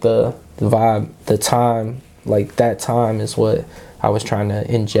 that's like the vibe, the time, like that time is what I was trying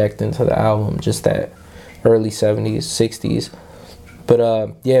to inject into the album, just that early 70s, 60s.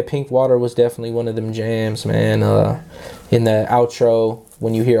 But yeah, Pink Water was definitely one of them jams, man. In the outro,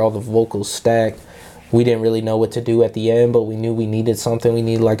 when you hear all the vocals stacked, we didn't really know what to do at the end, but we knew we needed something. We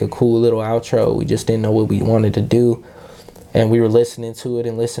needed like a cool little outro. We just didn't know what we wanted to do. And we were listening to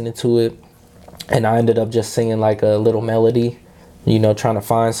it. And I ended up just singing like a little melody, you know, trying to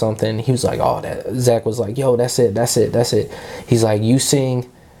find something. He was like, Zach was like, yo, that's it. He's like, you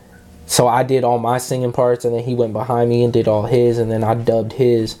sing. So I did all my singing parts, and then he went behind me and did all his, and then I dubbed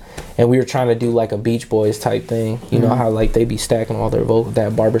his. And we were trying to do like a Beach Boys type thing. You know how like they be stacking all their vocals,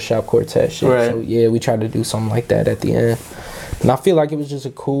 that barbershop quartet shit. Right. So yeah, we tried to do something like that at the end. And I feel like it was just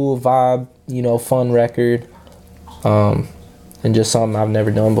a cool vibe, you know, fun record. And just something I've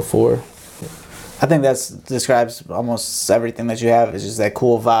never done before. I think that describes almost everything that you have. It's just that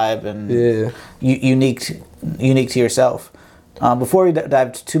cool vibe and unique to yourself. Before we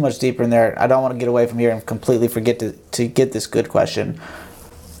dive too much deeper in there, I don't want to get away from here and completely forget to get this good question.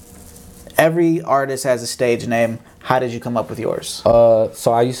 Every artist has a stage name. How did you come up with yours? So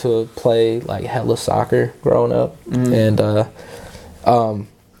I used to play like hella soccer growing up, and I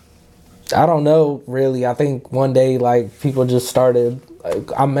don't know really. I think one day like people just started. Like,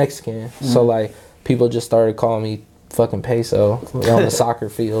 I'm Mexican, so like people just started calling me fucking Peso on the soccer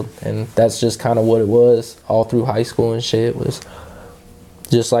field, and that's just kind of what it was all through high school and shit. Was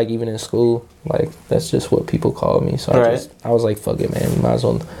just like even in school, like that's just what people called me. So I was like, fuck it, man, we might as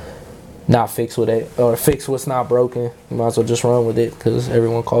well not fix with it, or fix what's not broken. You might as well just run with it, because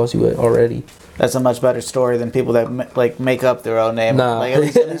everyone calls you it already. That's a much better story than people that like make up their own name. Nah. Like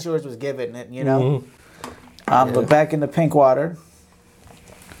at least yours was given it, you know. But back into Pink Water.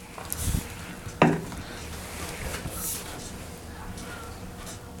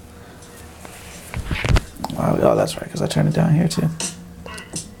 Oh, that's right, because I turned it down here too.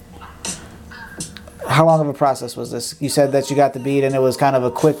 How long of a process was this? You said that you got the beat and it was kind of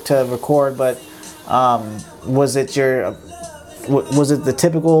a quick to record, but was it the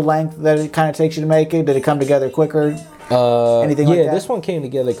typical length that it kind of takes you to make it? Did it come together quicker? Anything like that? Yeah, this one came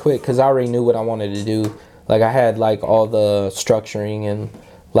together quick because I already knew what I wanted to do. Like I had like all the structuring, and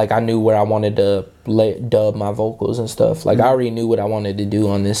like I knew where I wanted to dub my vocals and stuff. Like I already knew what I wanted to do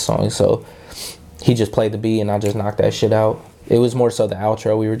on this song, so he just played the beat and I just knocked that shit out. It was more so the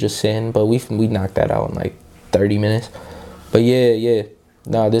outro we were just sitting, but we knocked that out in like 30 minutes. But yeah.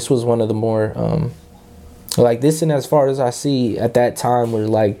 No, this was one of the more, like this, and as far as I see, at that time were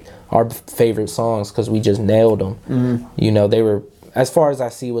like our favorite songs because we just nailed them. You know, they were, as far as I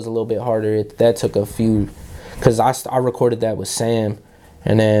see, was a little bit harder. That took a few, because I recorded that with Sam,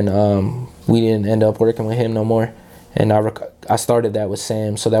 and then we didn't end up working with him no more. And I started that with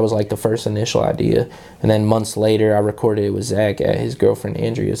Sam, so that was like the first initial idea. And then months later, I recorded it with Zach at his girlfriend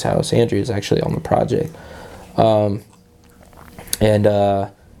Andrea's house. Andrea's actually on the project.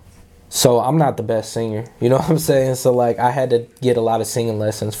 So I'm not the best singer, you know what I'm saying? So like I had to get a lot of singing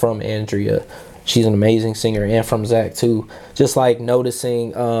lessons from Andrea. She's an amazing singer, and from Zach too. Just like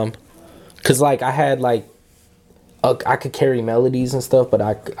noticing, cause like I had like, I could carry melodies and stuff, but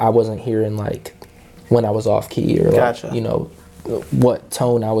I wasn't hearing like when I was off key or like, you know, what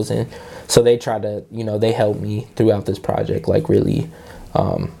tone I was in. So they tried to, you know, they helped me throughout this project, like really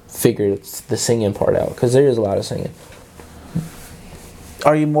figure the singing part out, because there is a lot of singing.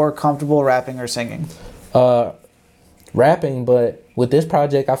 Are you more comfortable rapping or singing? Rapping, but with this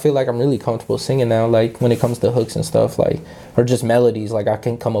project, I feel like I'm really comfortable singing now. Like when it comes to hooks and stuff, like or just melodies, like I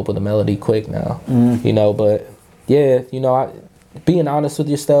can come up with a melody quick now. You know, but yeah, you know, being honest with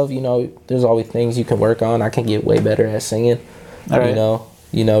yourself, you know, there's always things you can work on. I can get way better at singing.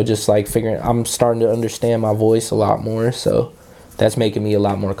 You know, just like figuring. I'm starting to understand my voice a lot more, so that's making me a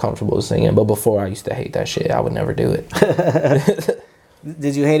lot more comfortable singing. But before, I used to hate that shit. I would never do it.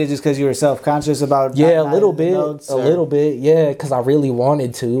 Did you hate it just because you were self-conscious about? Yeah, a little bit. Yeah, because I really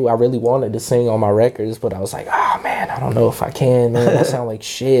wanted to. I really wanted to sing on my records, but I was like, oh man, I don't know if I can. Man, I sound like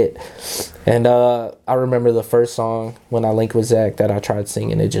shit. And I remember the first song when I linked with Zach that I tried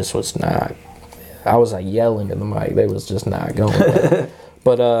singing. It just was not. I was like yelling in the mic. They was just not going.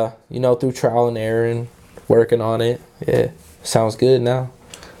 But you know, through trial and error and working on it, yeah, sounds good now.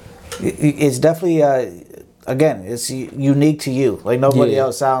 It's definitely. Again, it's unique to you. Like nobody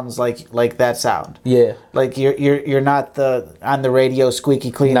else sounds like that sound. Yeah. Like you're not the on the radio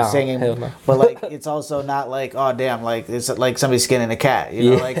squeaky clean singing. Hell no. But like it's also not like, oh damn, like it's like somebody skinning a cat. You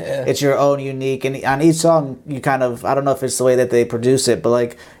know, like it's your own unique. And on each song, you kind of, I don't know if it's the way that they produce it, but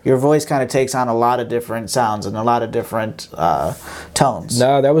like your voice kind of takes on a lot of different sounds and a lot of different tones.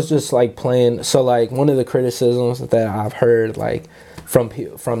 No, that was just like playing. So like one of the criticisms that I've heard like from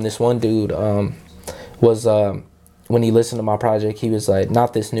this one dude. Was when he listened to my project, he was like,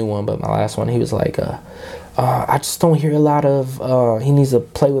 not this new one, but my last one, he was like, I just don't hear a lot of, he needs to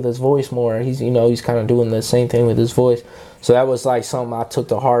play with his voice more. He's, you know, he's kind of doing the same thing with his voice. So that was like something I took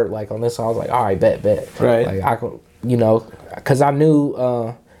to heart, like on this song. I was like, all right, bet. Right. Like I could, you know, because I knew,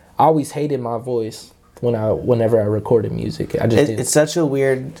 I always hated my voice whenever I recorded music. I just it's such a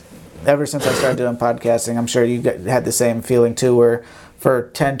weird, ever since I started doing podcasting, I'm sure you had the same feeling too, where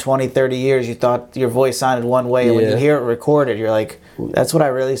for 10, 20, 30 years, you thought your voice sounded one way. And when you hear it recorded, you're like, that's what I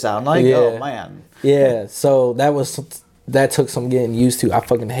really sound like? Yeah. Oh, man. Yeah, so that took some getting used to. I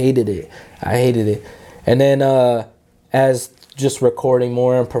fucking hated it. I hated it. And then as just recording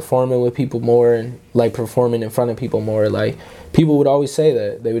more and performing with people more and, like, performing in front of people more, like, people would always say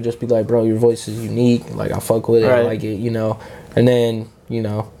that. They would just be like, bro, your voice is unique. Like, I fuck with it. Right. I like it, you know. And then, you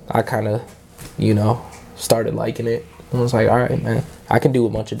know, I kind of, you know, started liking it. I was like, all right, man, I can do a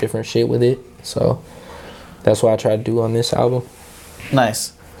bunch of different shit with it. So that's what I tried to do on this album.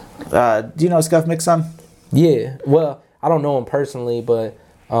 Nice. Do you know Scuff Mixon? Yeah. Well, I don't know him personally, but...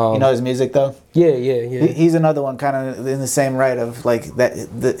 you know his music, though? Yeah. He's another one kind of in the same right of, like, that.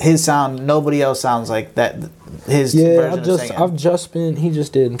 His sound, nobody else sounds like that. His version of singing. He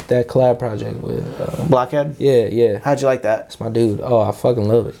just did that collab project with... Blockhead? Yeah. How'd you like that? That's my dude. Oh, I fucking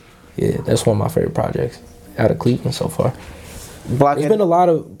love it. Yeah, that's one of my favorite projects out of Cleveland so far. Blockhead. There's been a lot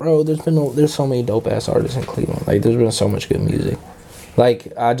of, bro, there's so many dope ass artists in Cleveland. Like, there's been so much good music.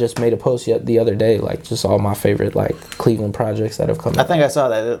 Like, I just made a post the other day, like, just all my favorite, like, Cleveland projects that have come out. I think I saw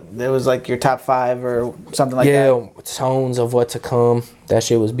that. It was, like, your top 5 or something like that. Yeah, tones of what to come. That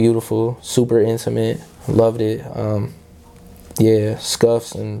shit was beautiful. Super intimate. Loved it. Yeah,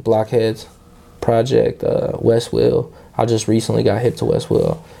 Scuffs and Blockheads project. Westwill. I just recently got hip to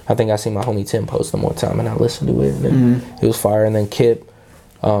Westwill. I think I seen my homie Tim post them one time and I listened to it. And it was fire. And then Kip,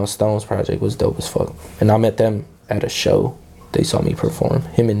 Stone's project was dope as fuck. And I met them at a show. They saw me perform.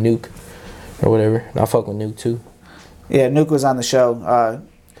 Him and Nuke or whatever. And I fuck with Nuke too. Yeah, Nuke was on the show.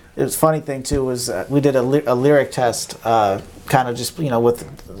 It was funny thing too was we did a lyric test, kind of just, you know, with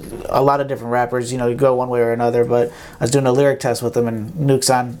a lot of different rappers. You know, you go one way or another. But I was doing a lyric test with them, and Nuke's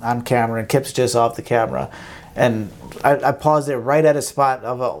on camera, and Kip's just off the camera, and I paused it right at a spot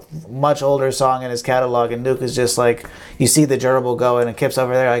of a much older song in his catalog, and Nuke is just like, you see the gerbil going, and Kip's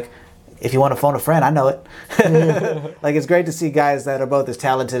over there like, if you want to phone a friend, I know it. Like, it's great to see guys that are both as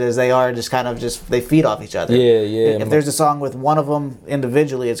talented as they are, just kind of they feed off each other. Yeah. If there's a song with one of them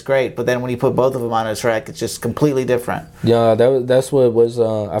individually, it's great, but then when you put both of them on a track, it's just completely different. Yeah, that's what was,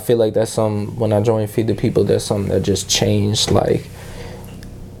 I feel like that's when I joined Feed the People, that's something that just changed, like,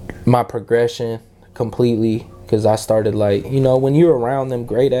 my progression completely, because I started, like, you know, when you're around them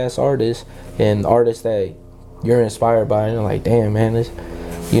great-ass artists and artists that you're inspired by, and you're like, damn, man, this,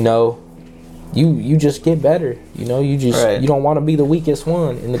 you know, you just get better, you know. You just you don't want to be the weakest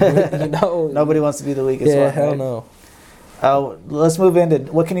one in the, you know. Nobody wants to be the weakest one. Yeah, hell no. Let's move into,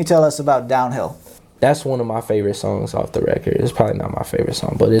 what can you tell us about Downhill? That's one of my favorite songs off the record. It's probably not my favorite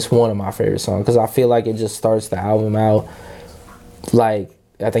song, but it's one of my favorite songs because I feel like it just starts the album out. Like,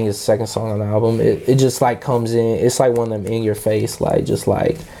 I think it's the second song on the album. It just like comes in. It's like one of them in your face, like, just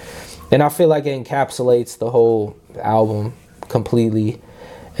like, and I feel like it encapsulates the whole album completely.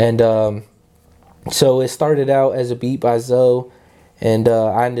 And so it started out as a beat by Zoe, and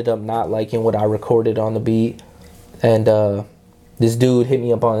I ended up not liking what I recorded on the beat. And this dude hit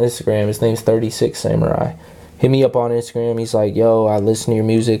me up on Instagram. His name's 36 Samurai. Hit me up on Instagram. He's like, yo, I listen to your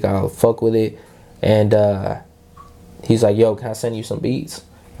music. I'll fuck with it. And he's like, yo, can I send you some beats?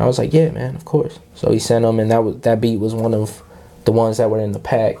 I was like, yeah, man, of course. So he sent them, and that beat was one of the ones that were in the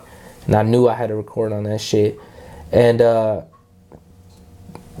pack. And I knew I had to record on that shit. And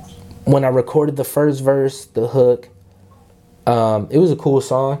when I recorded the first verse, the hook, it was a cool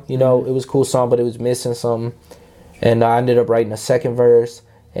song. You know, it was a cool song, but it was missing something. And I ended up writing a second verse.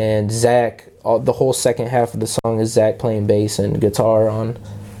 And Zach, the whole second half of the song is Zach playing bass and guitar on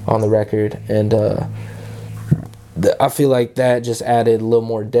the record. And I feel like that just added a little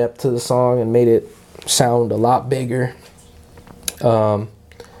more depth to the song and made it sound a lot bigger. But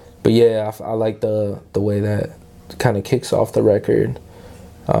yeah, I like the way that kind of kicks off the record.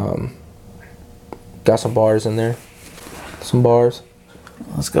 Got some bars in there. Some bars.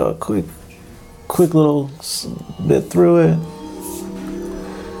 Let's go a quick little bit through it.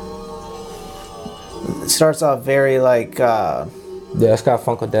 It starts off very like. Yeah, it's got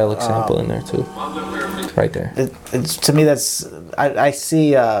Funkadelic sample in there too. Right there. It's to me that's I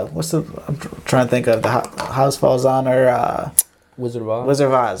see I'm trying to think of the House Falls On or Wizard of Oz. Wizard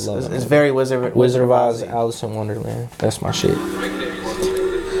of Oz. It's very Wizard of Oz. Alice in Wonderland. That's my shit.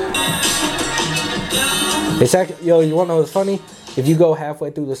 It's actually, yo, you wanna know what's funny? If you go halfway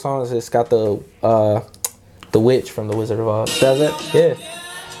through the songs, it's got the witch from the Wizard of Oz. Does it? Yeah.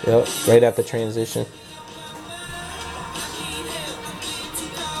 Yep. Right at the transition.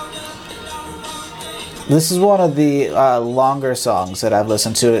 This is one of the longer songs that I've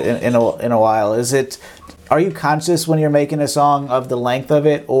listened to in a while. Are you conscious when you're making a song of the length of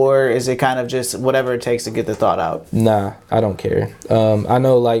it, or is it kind of just whatever it takes to get the thought out? Nah, I don't care. I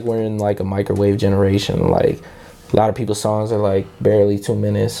know like we're in like a microwave generation. Like a lot of people's songs are like barely 2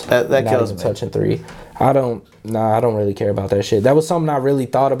 minutes. That kills me. Touching 3. I don't really care about that shit. That was something I really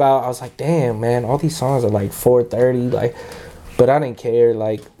thought about. I was like, damn, man, all these songs are like 4:30, like, but I didn't care.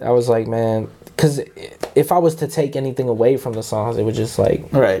 Like I was like, man, because if I was to take anything away from the songs, it would just like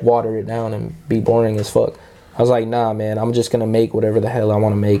water it down and be boring as fuck. I was like, nah, man, I'm just gonna make whatever the hell I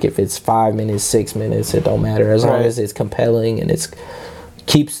want to make. If it's 5 minutes, 6 minutes, it don't matter, as long as it's compelling and the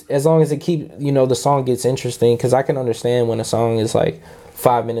song gets interesting. Because I can understand when a song is like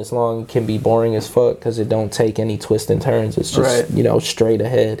 5 minutes long, it can be boring as fuck because it don't take any twists and turns. It's just straight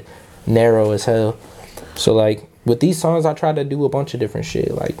ahead, narrow as hell. So like with these songs, I try to do a bunch of different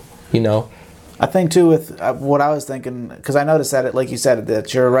shit, like, I think too with what I was thinking, because I noticed that, like you said,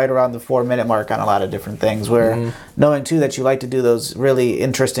 that you're right around the 4 minute mark on a lot of different things, where knowing too that you like to do those really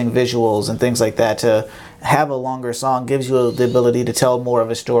interesting visuals and things like that, to have a longer song gives you the ability to tell more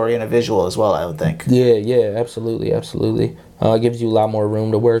of a story and a visual as well, I would think. Yeah, absolutely. It gives you a lot more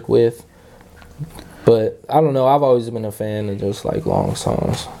room to work with. But I don't know, I've always been a fan of just like long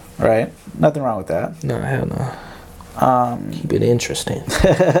songs. Right? Nothing wrong with that. No, hell no. Keep it interesting.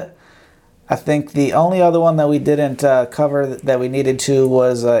 I think the only other one that we didn't cover that we needed to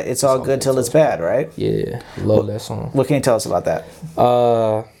was It's All Good Till It's Bad, right? Yeah, love that song. What can you tell us about that?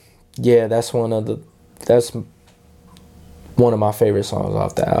 Yeah, that's one of my favorite songs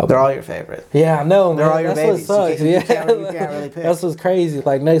off the album. They're all your favorite. Yeah, I know, man. They're all your babies. Sucks. You can't really pick. That's what's crazy.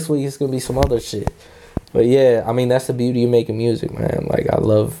 Like next week, it's gonna be some other shit. But yeah, I mean, that's the beauty of making music, man. Like I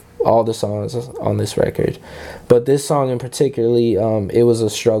love all the songs on this record, but this song in particularly, it was a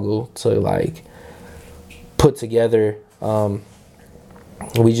struggle to like put together.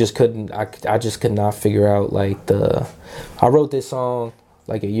 We just couldn't. I just could not figure out like I wrote this song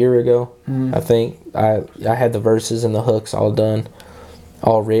like a year ago. I think I had the verses and the hooks all done,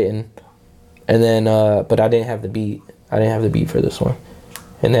 all written, and then but I didn't have the beat. I didn't have the beat for this one,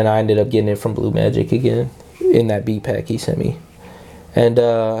 and then I ended up getting it from Blue Magic again in that beat pack he sent me. And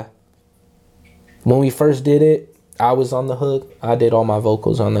when we first did it, I was on the hook. I did all my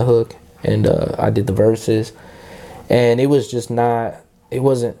vocals on the hook, and I did the verses. And it was just not. It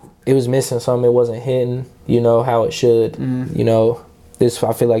was missing something. It wasn't hitting. How it should.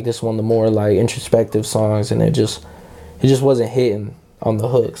 I feel like this is one of the more like introspective songs, and it just wasn't hitting on the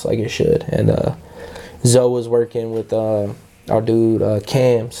hooks like it should. And Zoe was working with our dude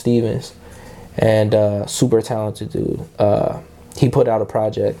Cam Stevens, and super talented dude. He put out a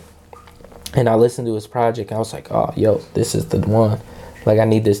project, and I listened to his project. And I was like, oh, yo, this is the one. Like, I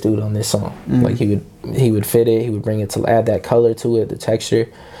need this dude on this song. Like, he would fit it. He would bring it to add that color to it, the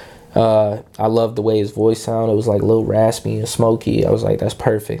texture. I loved the way his voice sounded. It was like a little raspy and smoky. I was like, that's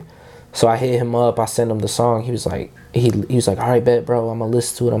perfect. So I hit him up. I sent him the song. He was like, he was like, all right, bet, bro. I'm gonna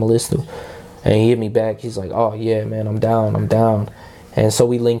listen to it. And he hit me back. He's like, oh yeah, man, I'm down. And so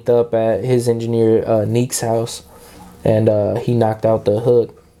we linked up at his engineer Neek's house. and he knocked out the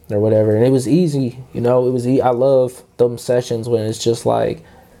hook or whatever, and it was easy. You know, it was. I love them sessions when it's just like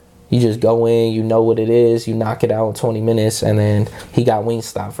you just go in, you know what it is, you knock it out in 20 minutes, and then he got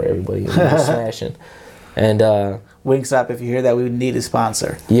Wingstop for everybody. It was smashing. And Wingstop, if you hear that, we would need a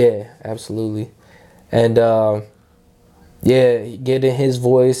sponsor. Yeah, absolutely. And yeah, getting his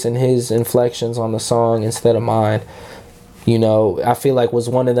voice and his inflections on the song instead of mine, you know, I feel like was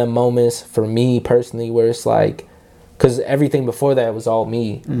one of them moments for me personally where it's like, because everything before that was all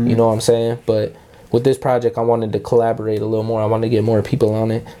me, you know what I'm saying? But with this project, I wanted to collaborate a little more. I wanted to get more people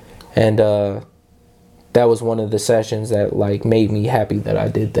on it. And that was one of the sessions that like made me happy that I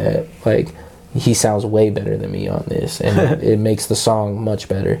did that. Like, he sounds way better than me on this, and it makes the song much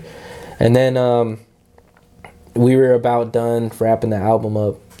better. And then we were about done wrapping the album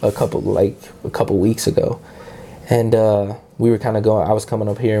up a couple weeks ago, and we were kind of going. I was coming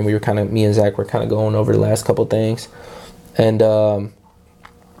up here, and me and Zach were kind of going over the last couple things, and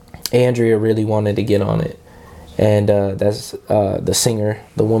Andrea really wanted to get on it, and that's the singer,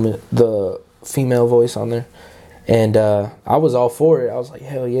 the woman, the female voice on there, and I was all for it. I was like,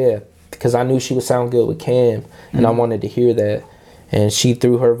 hell yeah, because I knew she would sound good with Cam, and I wanted to hear that. And she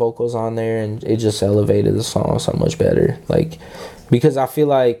threw her vocals on there, and it just elevated the song so much better. Like, because I feel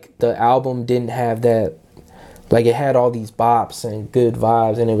like the album didn't have that, like, it had all these bops and good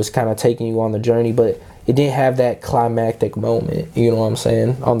vibes, and it was kind of taking you on the journey, but it didn't have that climactic moment, you know what I'm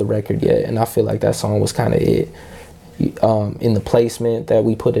saying, on the record yet. And I feel like that song was kind of it. In the placement that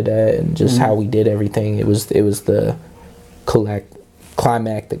we put it at, and just how we did everything, it was the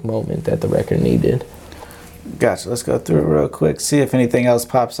climactic moment that the record needed. Gotcha. Let's go through it real quick. See if anything else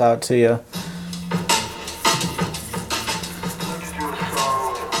pops out to you.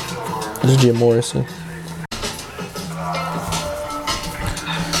 This is Jim Morrison.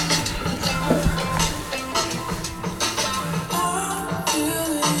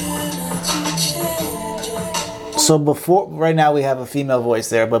 So before, right now we have a female voice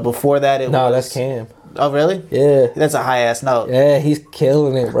there, but before that that's Cam. Oh, really? Yeah. That's a high-ass note. Yeah, he's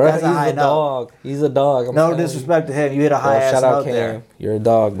killing it, bro. That's a He's high a dog. note. He's a dog. No disrespect to him. You hit a high-ass shout out note Cam. there. You're a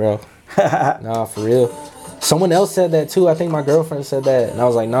dog, bro. Nah, for real. Someone else said that too. I think my girlfriend said that. And I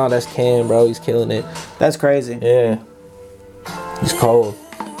was like, nah, that's Cam, bro. He's killing it. That's crazy. Yeah. He's cold.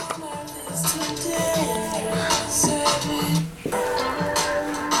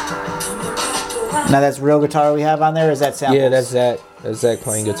 Now that's real guitar we have on there, or is that samples? Yeah, that's Zach. That's Zach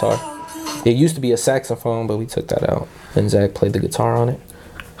playing guitar. It used to be a saxophone, but we took that out. And Zach played the guitar on it.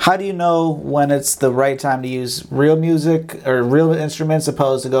 How do you know when it's the right time to use real music or real instruments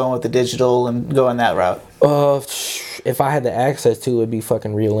opposed to going with the digital and going that route? If I had the access to it, it'd be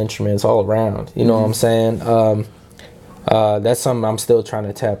fucking real instruments all around. You know what I'm saying? That's something I'm still trying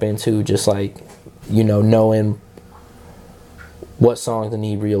to tap into, just like, you know, knowing what songs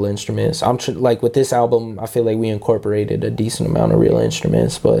need real instruments. Like with this album, I feel like we incorporated a decent amount of real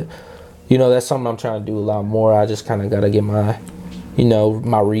instruments, but you know, that's something I'm trying to do a lot more. I just kind of got to get my, you know,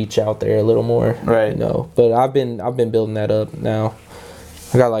 my reach out there a little more. Right. You know, but I've been building that up now.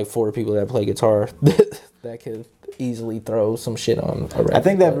 I got like 4 people that play guitar that could easily throw some shit on a record. I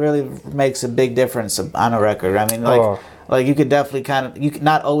think that really makes a big difference on a record. I mean, like you could definitely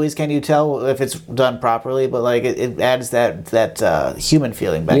not always can you tell if it's done properly, but like it adds that human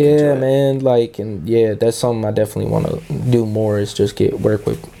feeling back into it. Yeah, man. Like, and yeah, that's something I definitely want to do more, is just work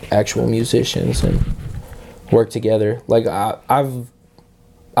with actual musicians and work together. Like I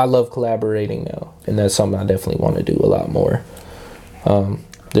love collaborating now, and that's something I definitely want to do a lot more.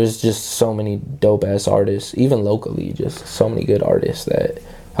 There's just so many dope ass artists, even locally, just so many good artists that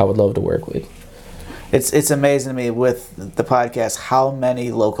I would love to work with. It's amazing to me with the podcast how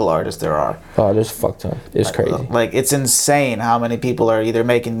many local artists there are. Oh, there's a fuck ton. It's crazy. Like, it's insane how many people are either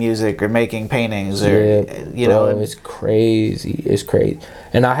making music or making paintings or, you know. It's crazy. It's crazy.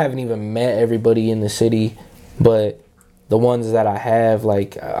 And I haven't even met everybody in the city, but the ones that I have,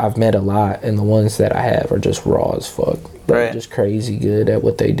 like, I've met a lot, and the ones that I have are just raw as fuck. They're right. Just crazy good at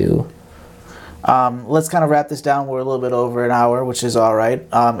what they do. Let's kind of wrap this down. We're a little bit over an hour, which is all right.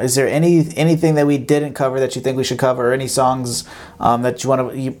 Is there anything that we didn't cover that you think we should cover, or any songs that you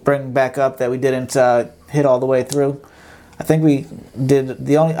want to bring back up that we didn't hit all the way through? I think we did.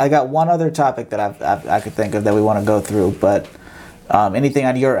 I got one other topic that I could think of that we want to go through, but anything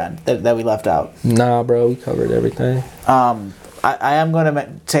on your end that we left out? Nah, bro, we covered everything. I am going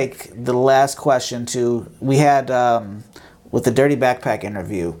to take the last question to. We had with the Dirty Backpack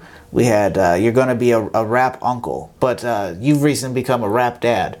interview, we had you're going to be a rap uncle, but you've recently become a rap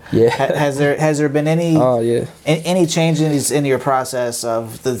dad. Yeah. Has there been any yeah. any changes in your process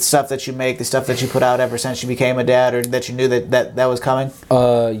of the stuff that you make, the stuff that you put out ever since you became a dad, or that you knew that was coming?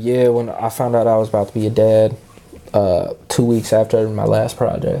 Yeah, when I found out I was about to be a dad, 2 weeks after my last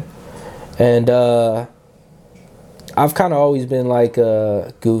project, and I've kind of always been like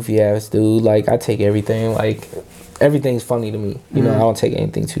a goofy ass dude. Like, I take everything, like, everything's funny to me. You know, I don't take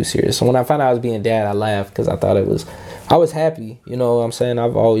anything too serious. So when I found out I was being dad, I laughed because I thought I was happy. You know what I'm saying?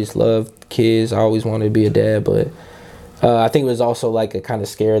 I've always loved kids. I always wanted to be a dad, but I think it was also like a kind of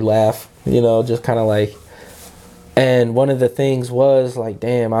scared laugh, you know, just kind of like, and one of the things was like,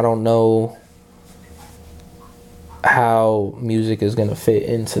 damn, I don't know how music is going to fit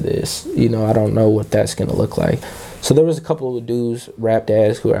into this. You know, I don't know what that's going to look like. So there was a couple of dudes, rap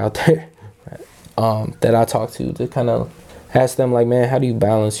dads, who are out there that I talked to kind of ask them, like, man, how do you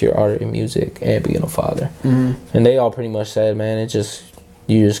balance your art and music and being a father? And they all pretty much said, man, you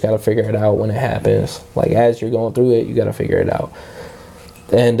just got to figure it out when it happens. Like, as you're going through it, you got to figure it out.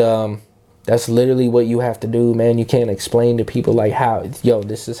 And that's literally what you have to do, man. You can't explain to people, like,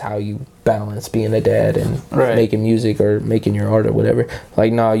 this is how you balance being a dad and making music or making your art or whatever.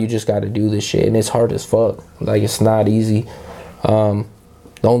 Like, no, you just got to do this shit. And it's hard as fuck. Like, it's not easy.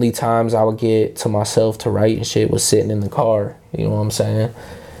 The only times I would get to myself to write and shit was sitting in the car. You know what I'm saying?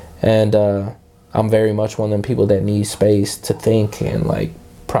 And I'm very much one of them people that need space to think and, like,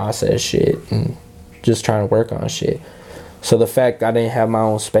 process shit and just trying to work on shit. So the fact I didn't have my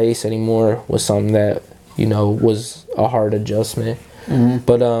own space anymore was something that, you know, was a hard adjustment.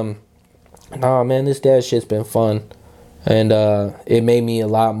 But nah, man, this dad shit's been fun. And it made me a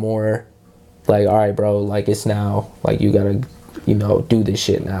lot more like, all right, bro, like, it's now, like, you gotta, you know, do this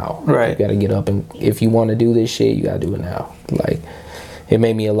shit now. You gotta get up, and if you want to do this shit, you gotta do it now. Like, it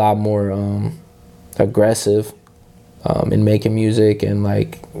made me a lot more aggressive in making music and,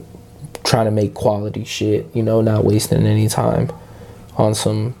 like, trying to make quality shit, you know, not wasting any time on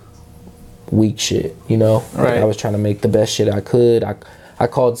some weak shit, you know. Like, I was trying to make the best shit I could. I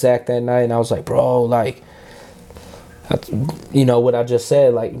called Zach that night and I was like, bro, like, you know what I just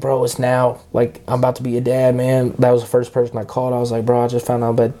said, like, bro, it's now, like, I'm about to be a dad, man. That was the first person I called. I was like, bro, I just found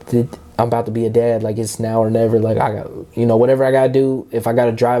out I'm about to be a dad. Like, it's now or never. Like, I got, you know, whatever I gotta do, if I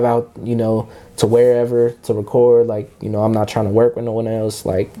gotta drive out, you know, to wherever to record, like, you know, I'm not trying to work with no one else.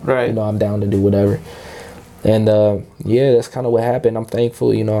 Like, you know, I'm down to do whatever. And yeah, that's kind of what happened. I'm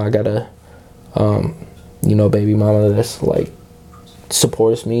thankful, you know, I got a you know, baby mama that's, like,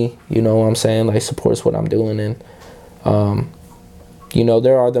 supports me, you know what I'm saying, like, supports what I'm doing. And you know,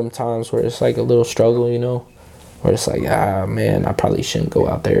 there are them times where it's like a little struggle, you know, where it's like, man, I probably shouldn't go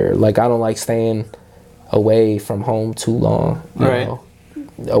out there. Like, I don't like staying away from home too long, you know,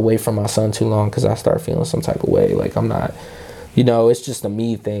 away from my son too long, because I start feeling some type of way. Like, I'm not, you know, it's just a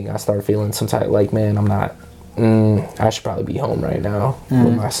me thing. I start feeling some type, like, man, I'm not, I should probably be home right now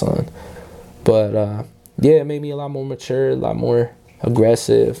with my son. But yeah, it made me a lot more mature, a lot more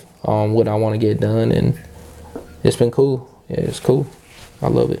aggressive on what I want to get done, and it's been cool. Yeah, it's cool. I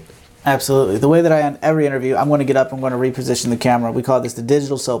love it. Absolutely. The way that I end every interview, I'm going to get up, I'm going to reposition the camera. We call this the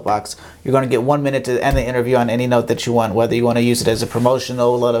digital soapbox. You're going to get 1 minute to end the interview on any note that you want, whether you want to use it as a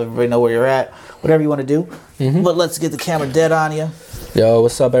promotional, let everybody know where you're at, whatever you want to do. But let's get the camera dead on you. Yo,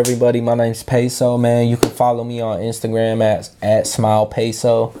 what's up, everybody? My name's Peso, man. You can follow me on Instagram at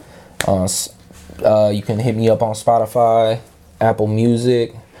SmilePeso. You can hit me up on Spotify, Apple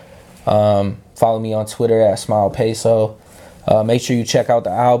Music. Follow me on Twitter at SmilePeso. Make sure you check out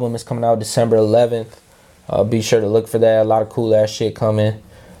the album. It's coming out December 11th. Be sure to look for that. A lot of cool ass shit coming.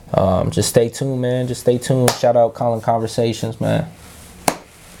 Just stay tuned, man. Just stay tuned. Shout out Colin Conversations, man.